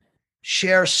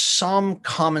 share some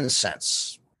common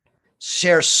sense,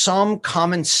 share some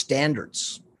common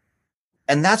standards.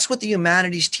 And that's what the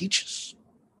humanities teaches.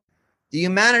 The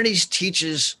humanities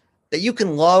teaches that you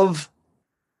can love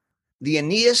the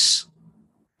Aeneas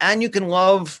and you can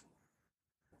love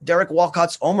Derek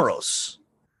Walcott's Omeros,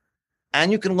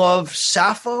 and you can love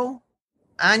Sappho,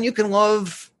 and you can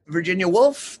love Virginia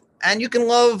Woolf, and you can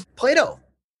love Plato,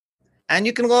 and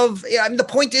you can love, the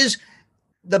point is,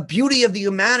 the beauty of the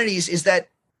humanities is that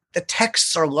the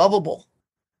texts are lovable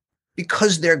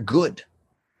because they're good.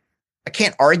 I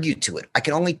can't argue to it. I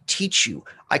can only teach you.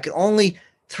 I can only,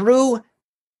 through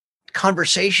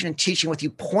conversation and teaching with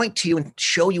you, point to you and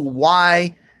show you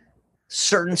why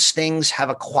certain things have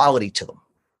a quality to them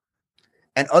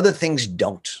and other things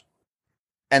don't.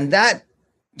 And that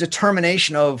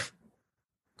determination of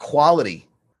quality,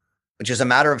 which is a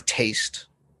matter of taste,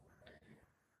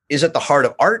 is at the heart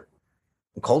of art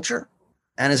and culture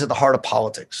and is at the heart of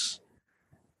politics.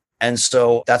 And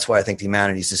so that's why I think the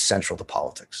humanities is central to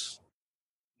politics.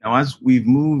 Now, as we've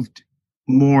moved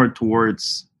more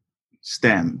towards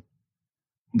STEM,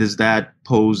 does that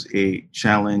pose a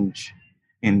challenge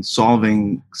in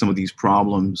solving some of these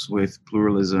problems with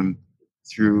pluralism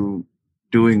through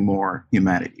doing more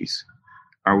humanities?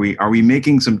 Are we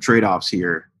making some trade-offs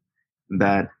here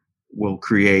that will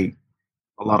create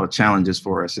a lot of challenges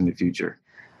for us in the future?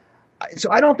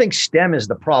 So I don't think STEM is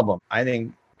the problem. I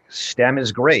think STEM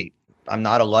is great. I'm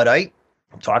not a Luddite.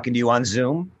 I'm talking to you on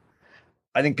Zoom.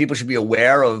 I think people should be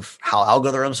aware of how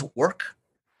algorithms work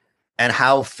and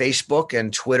how Facebook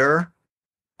and Twitter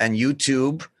and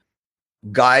YouTube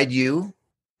guide you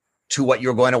to what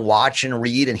you're going to watch and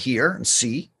read and hear and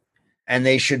see. And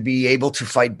they should be able to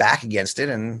fight back against it.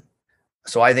 And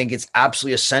so I think it's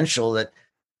absolutely essential that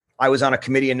I was on a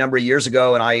committee a number of years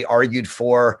ago, and I argued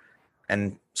for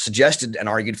and suggested and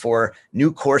argued for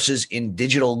new courses in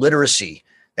digital literacy,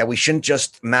 that we shouldn't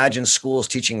just imagine schools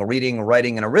teaching reading,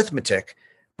 writing, and arithmetic,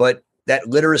 but that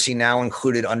literacy now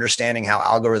included understanding how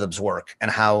algorithms work and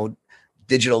how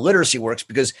digital literacy works.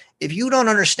 Because if you don't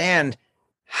understand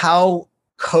how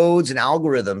codes and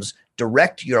algorithms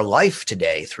direct your life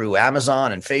today through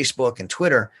Amazon and Facebook and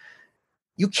Twitter,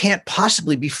 you can't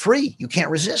possibly be free. You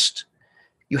can't resist.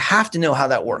 You have to know how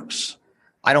that works.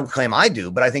 I don't claim I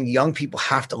do, but I think young people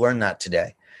have to learn that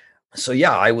today. So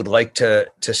yeah, I would like to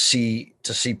see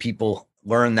people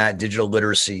learn that digital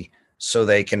literacy so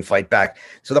they can fight back.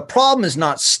 So the problem is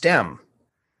not STEM.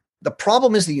 The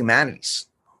problem is the humanities.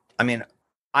 I mean,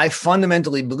 I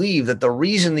fundamentally believe that the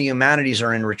reason the humanities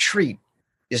are in retreat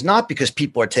is not because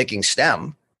people are taking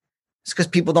STEM. It's because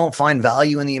people don't find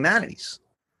value in the humanities.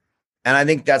 And I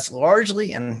think that's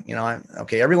largely, and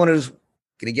everyone who's going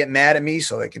to get mad at me,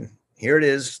 so they can, here it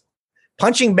is.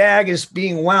 Punching bag is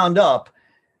being wound up.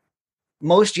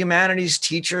 Most humanities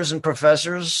teachers and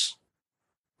professors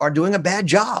are doing a bad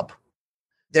job.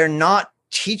 They're not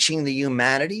teaching the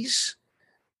humanities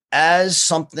as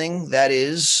something that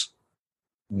is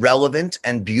relevant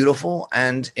and beautiful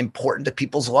and important to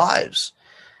people's lives.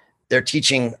 They're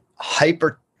teaching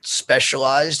hyper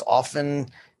specialized, often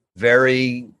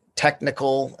very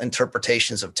technical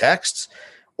interpretations of texts,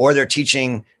 or they're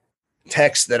teaching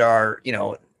texts that are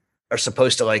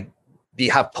supposed to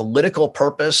have political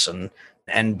purpose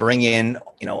and bring in,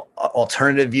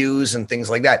 alternative views and things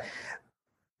like that.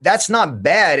 That's not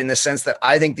bad in the sense that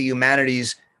I think the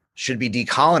humanities should be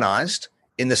decolonized,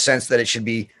 in the sense that it should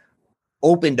be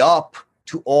opened up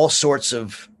to all sorts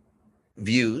of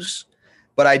views.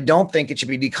 But I don't think it should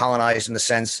be decolonized in the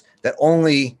sense that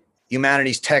only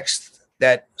humanities texts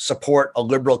that support a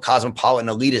liberal, cosmopolitan,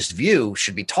 elitist view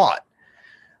should be taught.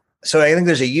 So I think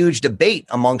there's a huge debate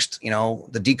amongst, the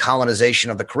decolonization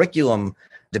of the curriculum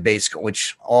debates,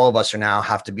 which all of us are now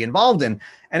have to be involved in.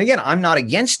 And again, I'm not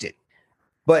against it.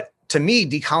 But to me,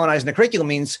 decolonizing the curriculum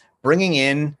means bringing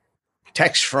in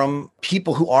texts from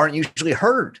people who aren't usually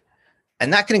heard.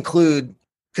 And that can include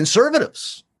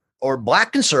conservatives or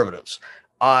Black conservatives.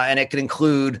 And it can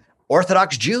include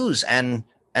Orthodox Jews and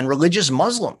religious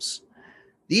Muslims.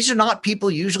 These are not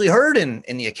people usually heard in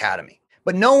the academy.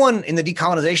 But no one in the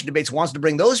decolonization debates wants to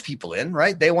bring those people in,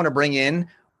 right? They want to bring in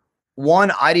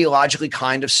one ideologically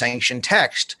kind of sanctioned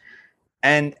text.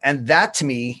 And that to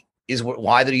me is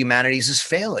why the humanities is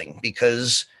failing,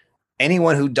 because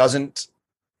anyone who doesn't,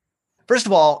 first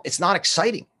of all, it's not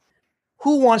exciting.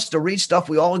 Who wants to read stuff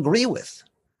we all agree with?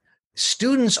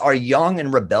 Students are young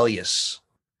and rebellious.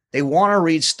 They want to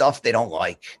read stuff they don't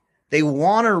like. They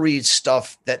want to read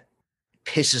stuff that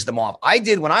pisses them off. I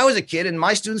did when I was a kid, and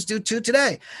my students do too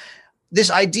today. This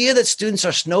idea that students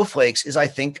are snowflakes is, I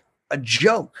think, a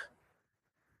joke.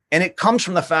 And it comes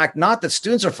from the fact not that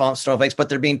students are snowflakes, but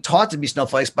they're being taught to be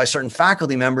snowflakes by certain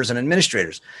faculty members and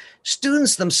administrators.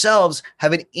 Students themselves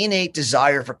have an innate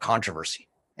desire for controversy.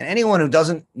 And anyone who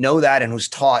doesn't know that and who's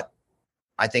taught,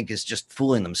 I think, is just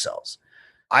fooling themselves.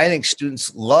 I think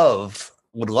students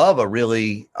would love a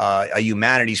really a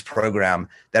humanities program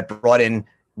that brought in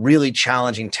really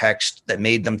challenging text that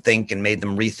made them think and made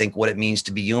them rethink what it means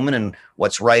to be human and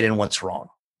what's right and what's wrong.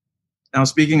 Now,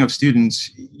 speaking of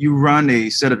students, you run a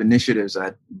set of initiatives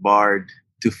at Bard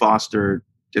to foster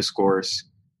discourse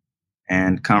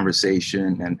and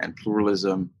conversation and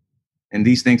pluralism. And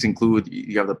these things include,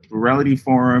 you have the Plurality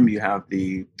Forum, you have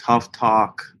the Tough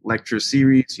Talk lecture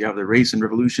series, you have the Race and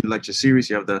Revolution lecture series,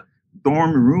 you have the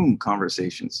dorm room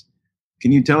conversations.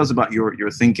 Can you tell us about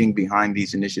your thinking behind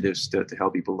these initiatives to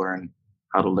help people learn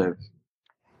how to live?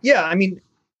 Yeah, I mean,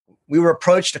 we were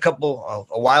approached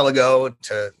a while ago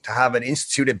to have an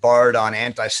institute at Bard on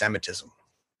anti-Semitism.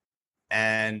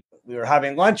 And we were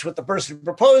having lunch with the person who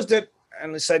proposed it.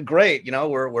 And they said, great,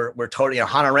 we're totally,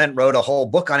 Hannah Arendt wrote a whole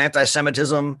book on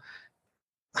anti-Semitism.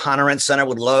 Hannah Arendt Center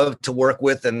would love to work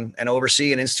with and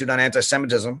oversee an institute on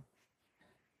anti-Semitism.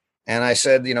 And I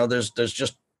said, there's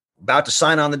just about to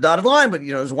sign on the dotted line, but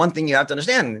there's one thing you have to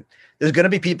understand. There's going to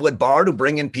be people at Bard who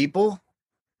bring in people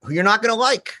who you're not going to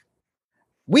like.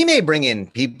 We may bring in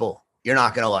people you're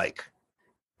not going to like.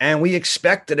 And we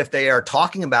expect that if they are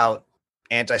talking about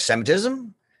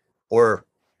anti-Semitism or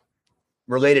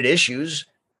related issues,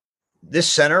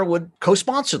 this center would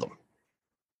co-sponsor them.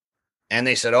 And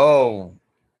they said, oh,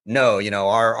 no,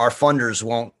 our funders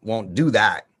won't do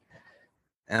that.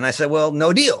 And I said, well,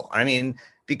 no deal. I mean,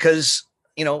 because,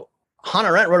 Hannah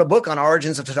Arendt wrote a book on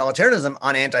origins of totalitarianism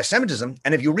on anti-Semitism.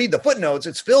 And if you read the footnotes,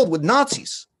 it's filled with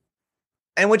Nazis.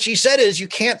 And what she said is you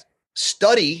can't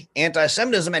study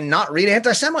anti-Semitism and not read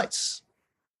anti-Semites?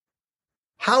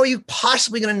 How are you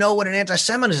possibly going to know what an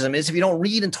anti-Semitism is if you don't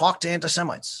read and talk to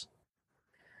anti-Semites?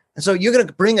 And so you're going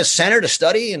to bring a center to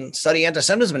study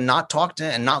anti-Semitism and not talk to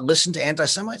and not listen to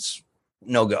anti-Semites?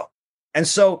 No go. And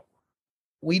so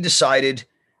we decided,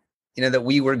 that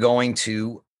we were going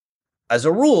to, as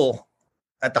a rule,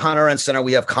 at the Hannah Arendt Center,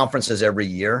 we have conferences every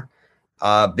year,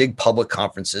 big public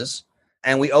conferences,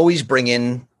 and we always bring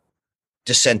in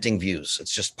dissenting views.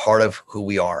 It's just part of who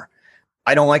we are.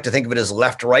 I don't like to think of it as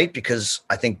left-right because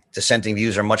I think dissenting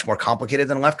views are much more complicated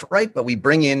than left-right, but we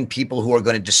bring in people who are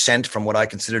going to dissent from what I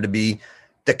consider to be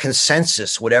the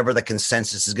consensus, whatever the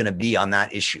consensus is going to be on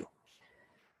that issue.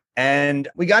 And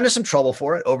we got into some trouble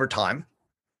for it over time.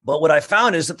 But what I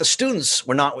found is that the students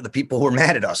were not the people who were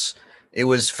mad at us. It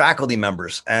was faculty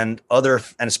members and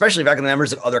especially faculty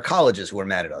members at other colleges who were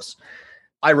mad at us.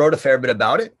 I wrote a fair bit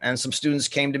about it, and some students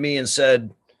came to me and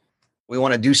said, we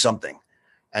want to do something.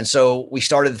 And so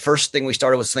the first thing we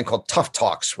started was something called Tough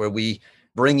Talks, where we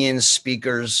bring in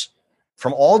speakers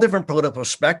from all different political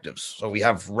perspectives. So we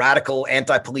have radical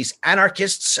anti-police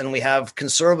anarchists, and we have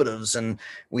conservatives, and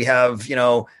we have,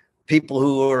 people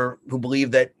who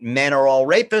believe that men are all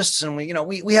rapists. And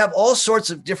we have all sorts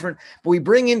of different, but we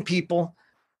bring in people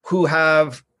who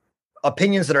have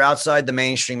opinions that are outside the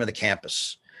mainstream of the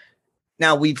campus.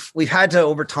 Now we've had to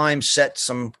over time set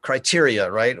some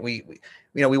criteria, right? We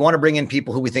want to bring in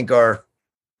people who we think are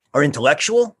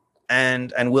intellectual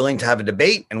and willing to have a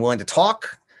debate and willing to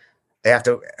talk. They have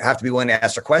to be willing to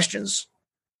answer questions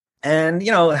and,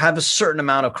 have a certain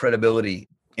amount of credibility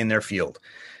in their field.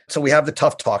 So we have the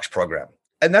Tough Talks program,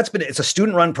 and it's a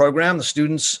student-run program. The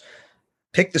students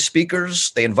pick the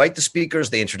speakers, they invite the speakers,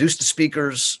 they introduce the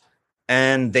speakers,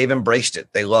 and they've embraced it.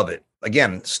 They love it.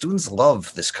 Again, students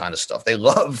love this kind of stuff. They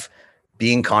love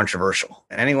being controversial.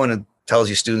 And anyone who tells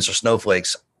you students are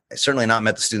snowflakes, I certainly not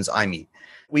met the students I meet.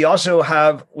 We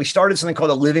started something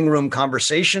called a living room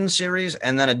conversation series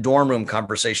and then a dorm room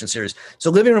conversation series.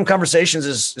 So living room conversations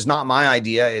is not my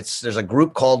idea. There's a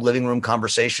group called Living Room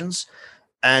Conversations,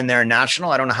 and they're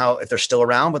national. I don't know if they're still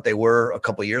around, but they were a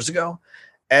couple of years ago.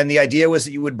 And the idea was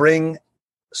that you would bring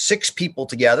 6 people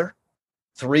together,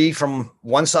 3 from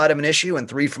one side of an issue and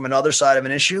 3 from another side of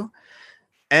an issue.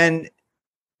 And,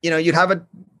 you'd have a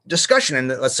discussion. And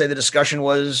let's say the discussion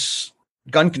was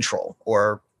gun control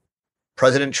or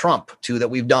President Trump, 2 that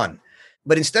we've done.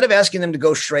 But instead of asking them to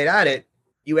go straight at it,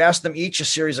 you ask them each a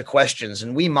series of questions.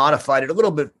 And we modified it a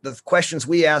little bit. The questions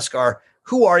we ask are,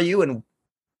 who are you and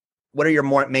what are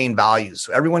your main values?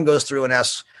 Everyone goes through and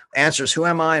answers, who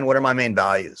am I and what are my main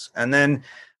values? And then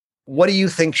what do you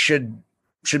think should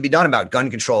be done about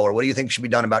gun control, or what do you think should be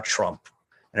done about Trump?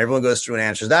 And everyone goes through and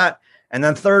answers that. And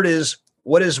then third is,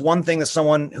 what is one thing that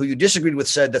someone who you disagreed with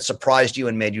said that surprised you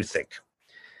and made you think?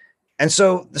 And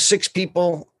so the 6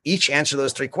 people each answer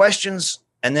those 3 questions,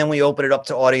 and then we open it up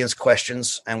to audience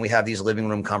questions, and we have these living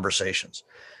room conversations.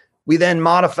 We then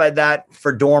modified that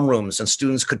for dorm rooms, and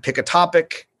students could pick a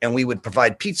topic, and we would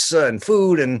provide pizza and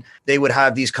food, and they would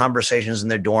have these conversations in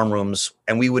their dorm rooms.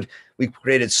 And we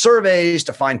created surveys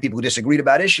to find people who disagreed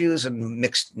about issues and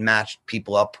mixed and matched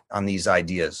people up on these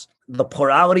ideas. The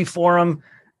Plurality Forum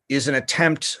is an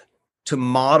attempt to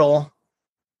model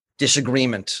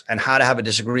disagreement and how to have a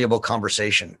disagreeable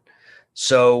conversation.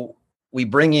 So we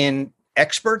bring in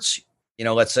experts,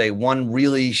 let's say one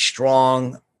really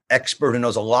strong expert who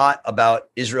knows a lot about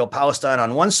Israel-Palestine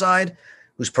on one side,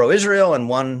 who's pro-Israel, and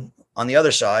one on the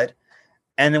other side.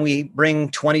 And then we bring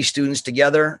 20 students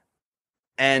together,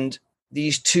 and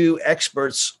these 2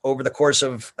 experts over the course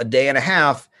of a day and a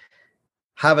half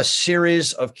have a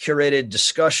series of curated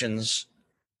discussions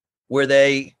where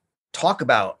they talk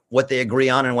about what they agree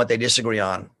on and what they disagree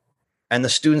on. And the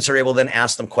students are able to then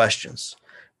ask them questions.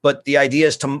 But the idea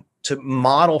is to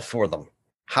model for them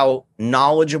how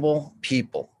knowledgeable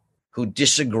people who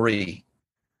disagree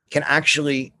can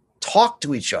actually talk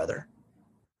to each other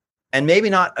and maybe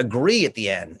not agree at the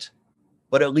end,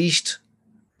 but at least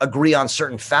agree on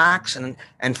certain facts. And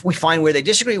we find where they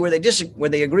disagree, where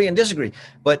they agree and disagree,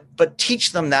 but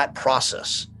teach them that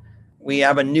process. We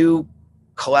have a new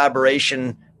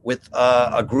collaboration with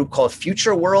a group called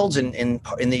Future Worlds in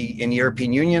the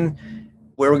European Union,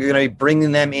 where we're going to be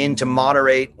bringing them in to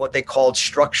moderate what they called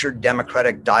structured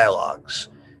democratic dialogues,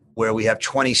 where we have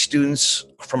 20 students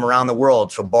from around the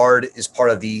world. So BARD is part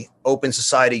of the Open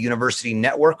Society University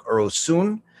Network, or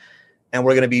OSUN, and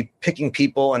we're going to be picking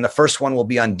people, and the first one will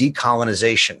be on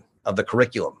decolonization of the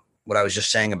curriculum, what I was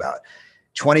just saying about.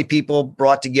 20 people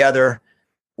brought together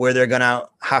where they're going to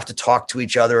have to talk to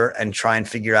each other and try and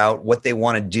figure out what they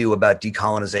want to do about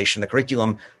decolonization of the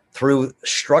curriculum through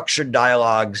structured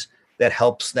dialogues that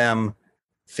helps them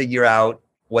figure out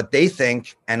what they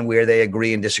think and where they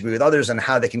agree and disagree with others and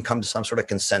how they can come to some sort of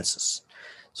consensus.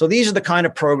 So these are the kind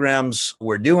of programs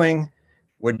we're doing.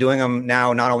 We're doing them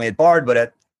now, not only at Bard, but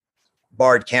at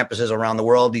Bard campuses around the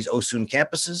world, these OSUN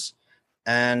campuses.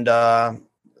 And I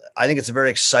think it's a very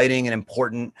exciting and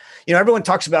important, everyone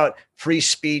talks about free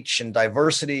speech and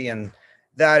diversity and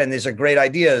that, and these are great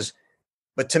ideas.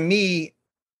 But to me,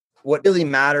 what really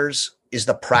matters is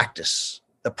the practice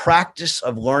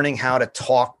of learning how to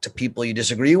talk to people you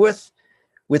disagree with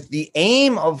the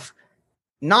aim of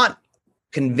not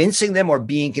convincing them or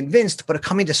being convinced, but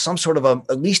coming to some sort of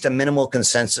at least a minimal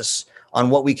consensus on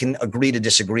what we can agree to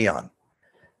disagree on.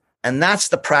 And that's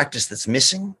the practice that's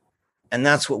missing. And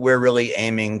that's what we're really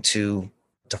aiming to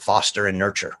foster and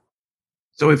nurture.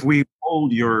 So if we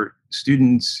polled your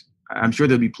students, I'm sure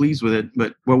they'll be pleased with it,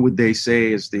 but what would they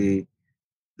say is the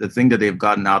thing that they've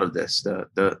gotten out of this,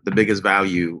 the biggest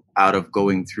value out of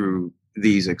going through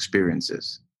these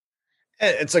experiences?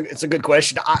 It's a good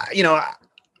question.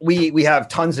 We have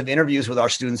tons of interviews with our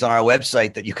students on our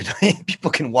website that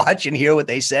people can watch and hear what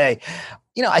they say.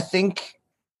 I think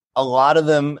a lot of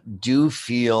them do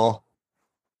feel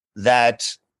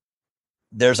that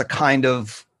there's a kind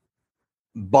of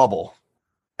bubble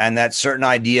and that certain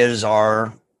ideas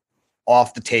are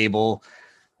off the table.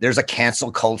 There's a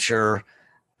cancel culture.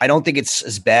 I don't think it's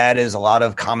as bad as a lot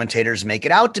of commentators make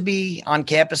it out to be on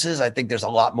campuses. I think there's a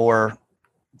lot more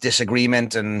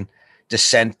disagreement and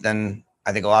dissent than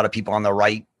I think a lot of people on the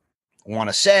right want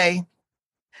to say,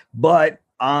 but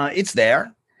it's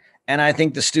there. And I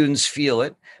think the students feel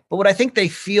it. But what I think they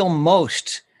feel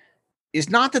most is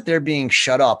not that they're being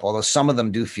shut up, although some of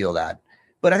them do feel that.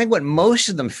 But I think what most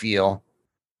of them feel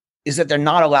is that they're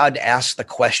not allowed to ask the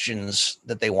questions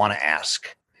that they want to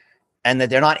ask, and that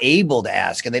they're not able to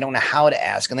ask, and they don't know how to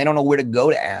ask, and they don't know where to go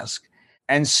to ask.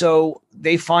 And so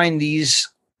they find these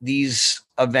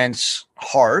events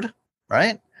hard,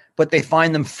 right? But they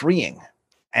find them freeing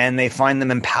and they find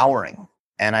them empowering.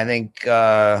 And I think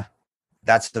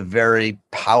that's the very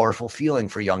powerful feeling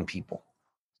for young people.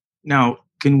 Now,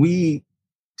 can we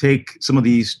take some of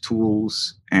these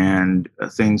tools and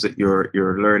things that you're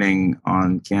learning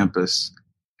on campus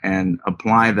and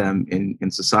apply them in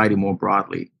society more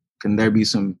broadly? Can there be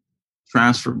some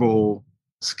transferable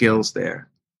skills there?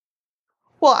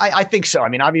 Well, I think so. I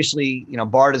mean, obviously,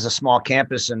 Bard is a small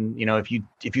campus, and if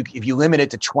you limit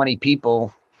it to 20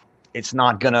 people, it's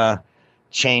not going to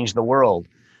change the world.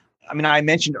 I mean, I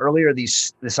mentioned earlier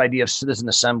this idea of citizen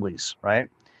assemblies, right?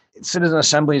 Citizen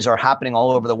assemblies are happening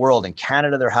all over the world. In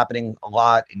Canada, they're happening a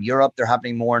lot. In Europe, they're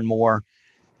happening more and more.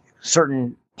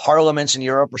 Certain parliaments in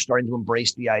Europe are starting to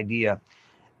embrace the idea.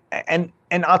 And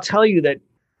I'll tell you that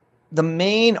the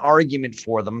main argument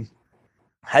for them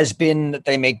has been that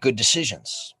they make good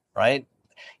decisions, right?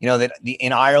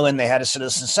 In Ireland, they had a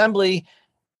citizen assembly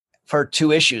for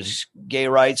two issues, gay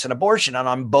rights and abortion. And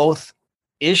on both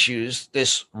issues,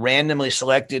 this randomly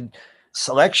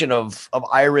selection of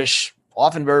Irish,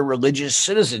 often very religious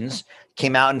citizens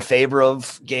came out in favor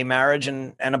of gay marriage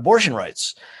and abortion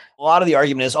rights. A lot of the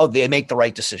argument is, they make the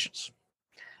right decisions.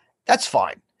 That's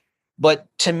fine. But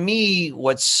to me,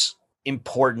 what's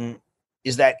important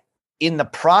is that in the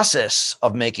process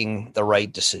of making the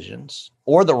right decisions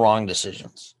or the wrong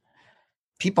decisions,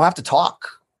 people have to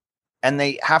talk, and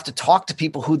they have to talk to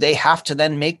people who they have to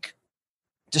then make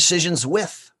decisions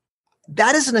with.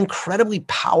 That is an incredibly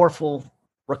powerful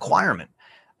requirement.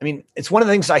 I mean, it's one of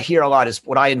the things I hear a lot is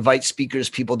what I invite speakers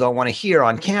people don't want to hear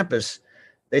on campus.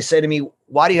 They say to me,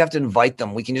 why do you have to invite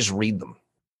them? We can just read them.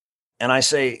 And I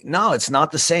say, no, it's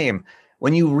not the same.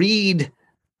 When you read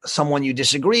someone you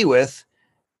disagree with,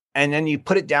 and then you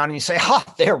put it down and you say,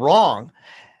 they're wrong,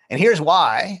 and here's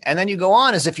why. And then you go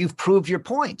on as if you've proved your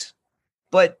point.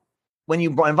 But when you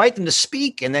invite them to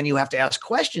speak and then you have to ask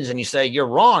questions and you say, you're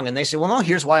wrong, and they say, well, no,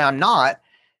 here's why I'm not,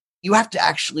 you have to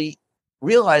actually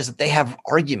realize that they have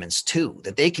arguments too,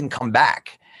 that they can come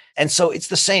back. And so it's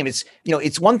the same.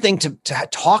 It's one thing to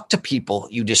talk to people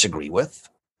you disagree with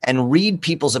and read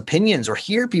people's opinions or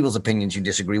hear people's opinions you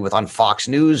disagree with on Fox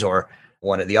News or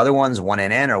one of the other ones,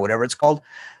 1NN or whatever it's called.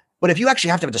 But if you actually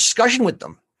have to have a discussion with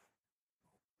them,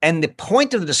 and the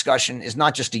point of the discussion is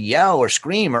not just to yell or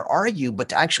scream or argue, but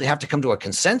to actually have to come to a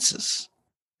consensus,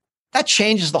 that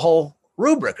changes the whole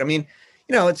rubric. I mean,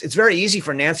 it's very easy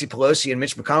for Nancy Pelosi and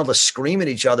Mitch McConnell to scream at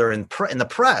each other in the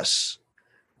press.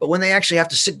 But when they actually have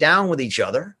to sit down with each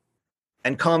other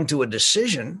and come to a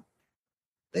decision,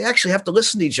 they actually have to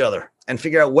listen to each other and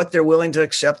figure out what they're willing to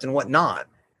accept and what not.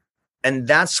 And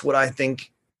that's what I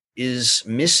think is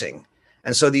missing.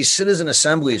 And so these citizen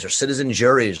assemblies or citizen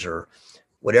juries or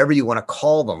whatever you want to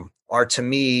call them are, to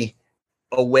me,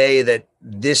 a way that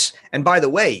this, and by the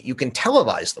way, you can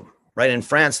televise them, right? In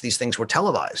France, these things were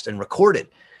televised and recorded,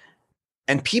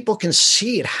 and people can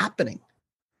see it happening.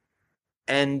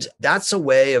 And that's a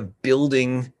way of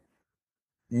building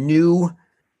new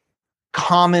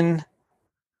common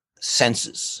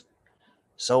senses.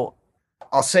 So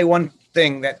I'll say one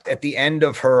thing, that at the end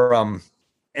of her,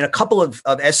 in a couple of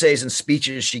essays and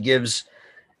speeches she gives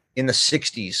in the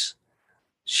 60s,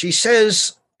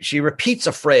 she repeats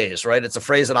a phrase, right? It's a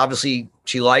phrase that obviously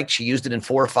she liked. She used it in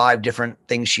 4 or 5 different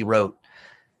things she wrote.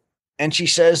 And she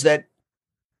says that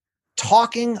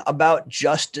talking about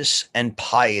justice and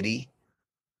piety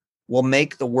will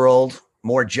make the world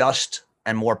more just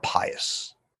and more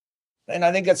pious. And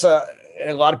I think that's a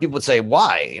lot of people would say,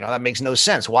 why? That makes no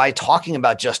sense. Why talking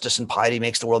about justice and piety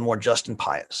makes the world more just and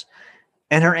pious?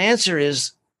 And her answer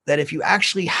is that if you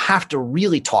actually have to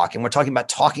really talk, and we're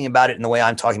talking about it in the way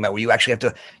I'm talking about, where you actually have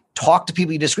to talk to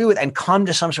people you disagree with and come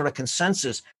to some sort of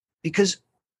consensus, because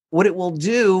what it will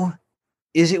do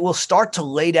is it will start to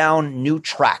lay down new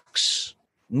tracks,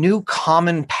 new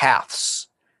common paths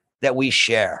that we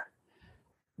share,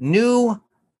 new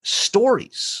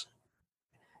stories,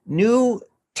 new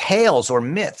tales or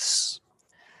myths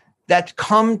that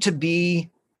come to be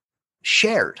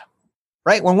shared.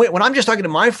 Right? When I'm just talking to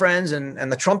my friends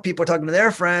and the Trump people are talking to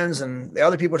their friends and the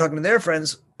other people are talking to their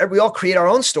friends, we all create our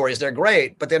own stories. They're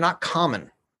great, but they're not common.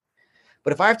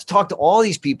 But if I have to talk to all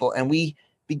these people and we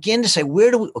begin to say,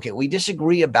 we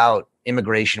disagree about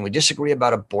immigration, we disagree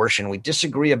about abortion, we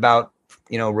disagree about,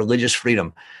 religious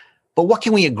freedom, but what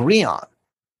can we agree on?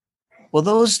 Well,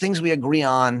 those things we agree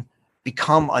on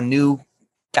become a new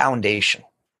foundation.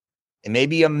 It may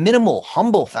be a minimal,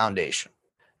 humble foundation,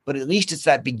 but at least it's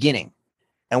that beginning.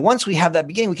 And once we have that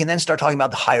beginning, we can then start talking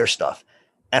about the higher stuff.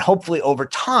 And hopefully over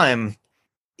time,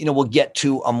 we'll get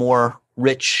to a more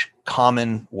rich,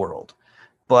 common world.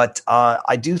 But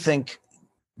I do think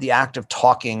the act of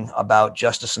talking about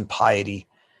justice and piety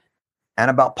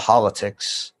and about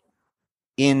politics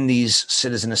in these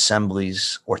citizen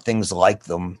assemblies or things like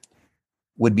them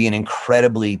would be an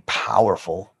incredibly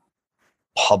powerful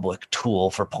public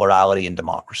tool for plurality and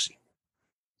democracy.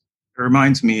 It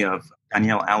reminds me of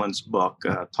Danielle Allen's book,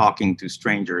 Talking to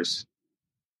Strangers.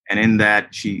 And in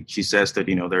that, she says that,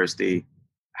 there's the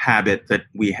habit that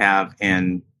we have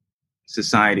in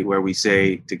society where we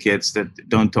say to kids that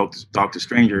don't talk to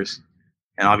strangers.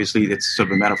 And obviously, it's sort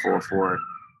of a metaphor for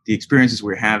the experiences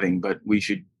we're having, but we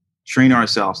should train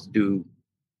ourselves to do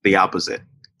the opposite,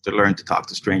 to learn to talk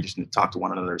to strangers and to talk to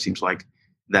one another. It seems like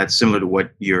that's similar to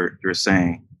what you're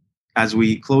saying. As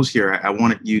we close here, I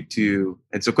wanted you to,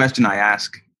 it's a question I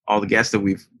ask all the guests that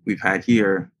we've had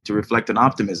here, to reflect on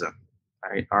optimism.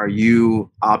 Right? Are you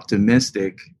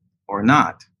optimistic or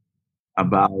not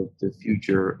about the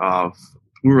future of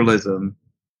pluralism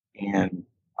in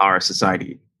our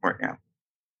society right now?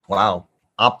 Wow.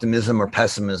 Optimism or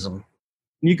pessimism?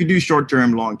 You could do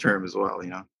short-term, long-term as well,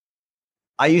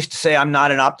 I used to say I'm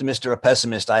not an optimist or a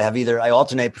pessimist. I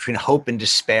alternate between hope and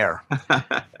despair.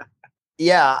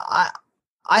 Yeah,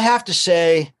 I have to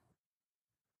say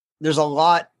there's a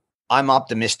lot I'm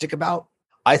optimistic about.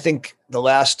 I think the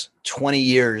last 20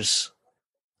 years,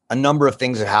 a number of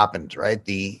things have happened, right?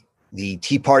 The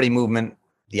Tea Party movement,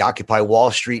 the Occupy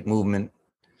Wall Street movement,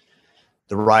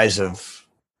 the rise of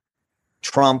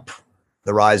Trump,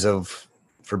 the rise of,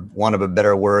 for want of a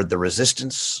better word, the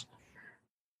resistance.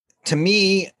 To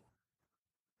me,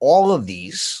 all of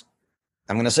these,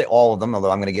 I'm going to say all of them, although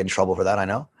I'm going to get in trouble for that, I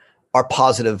know, are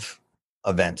positive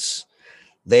events.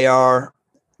 They are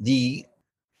the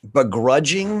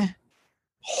begrudging,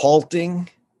 halting,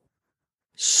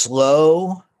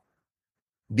 slow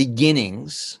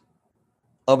beginnings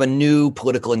of a new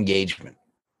political engagement.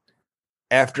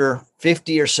 After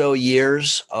 50 or so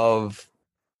years of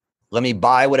let me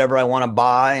buy whatever I want to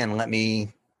buy and let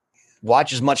me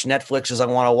watch as much Netflix as I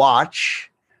want to watch,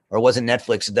 or it wasn't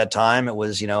Netflix at that time. It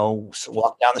was,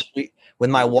 walk down the street with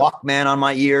my Walkman on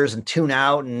my ears and tune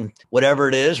out and whatever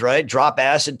it is, right? Drop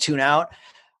acid, tune out.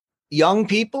 Young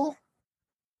people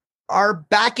are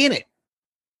back in it.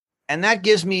 And that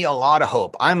gives me a lot of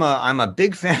hope. I'm a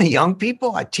big fan of young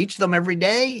people. I teach them every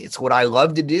day. It's what I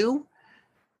love to do.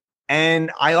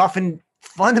 And I often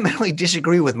fundamentally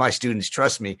disagree with my students,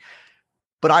 trust me.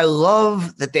 But I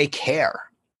love that they care.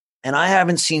 And I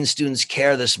haven't seen students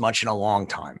care this much in a long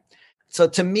time. So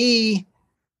to me,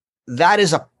 that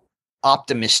is a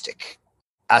optimistic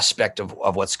aspect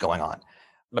of what's going on.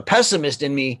 The pessimist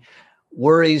in me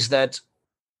worries that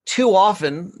too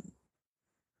often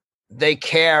they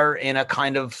care in a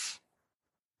kind of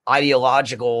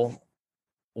ideological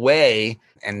way,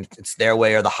 and it's their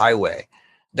way or the highway.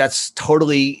 That's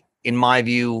totally, in my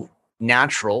view,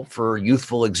 natural for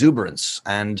youthful exuberance.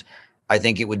 And I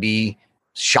think it would be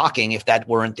shocking if that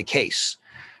weren't the case.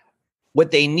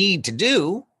 What they need to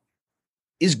do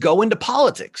is go into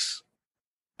politics.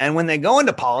 And when they go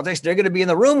into politics, they're going to be in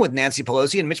the room with Nancy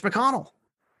Pelosi and Mitch McConnell.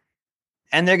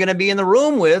 And they're going to be in the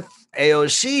room with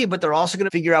AOC, but they're also going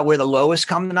to figure out where the lowest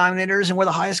common denominator is and where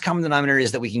the highest common denominator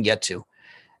is that we can get to.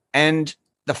 And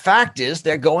the fact is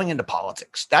they're going into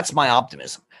politics. That's my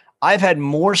optimism. I've had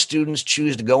more students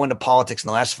choose to go into politics in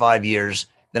the last 5 years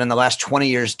than in the last 20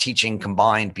 years teaching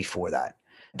combined before that.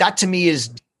 That to me is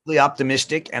deeply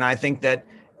optimistic. And I think that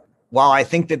while I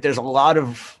think that there's a lot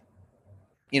of,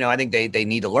 I think they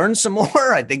need to learn some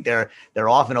more. I think they're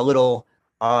often a little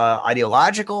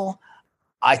ideological.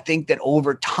 I think that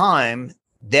over time,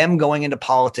 them going into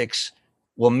politics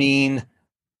will mean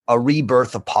a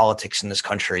rebirth of politics in this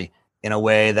country in a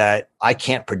way that I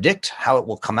can't predict how it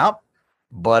will come out,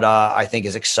 but I think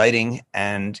is exciting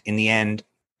and in the end,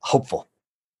 hopeful.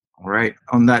 All right.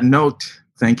 On that note,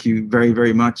 thank you very,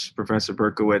 very much, Professor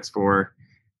Berkowitz, for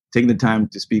taking the time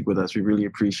to speak with us. We really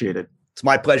appreciate it. It's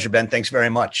my pleasure, Ben. Thanks very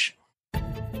much.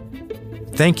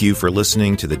 Thank you for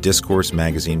listening to the Discourse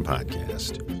Magazine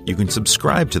podcast. You can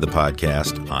subscribe to the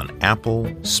podcast on Apple,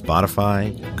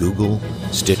 Spotify, Google,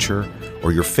 Stitcher,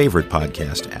 or your favorite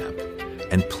podcast app.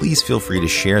 And please feel free to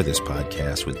share this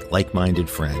podcast with like-minded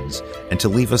friends and to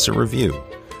leave us a review.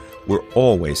 We're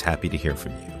always happy to hear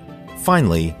from you.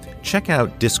 Finally, check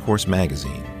out Discourse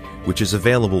Magazine, which is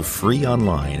available free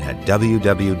online at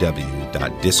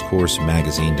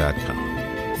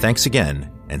www.discoursemagazine.com. Thanks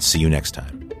again, and see you next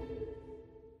time.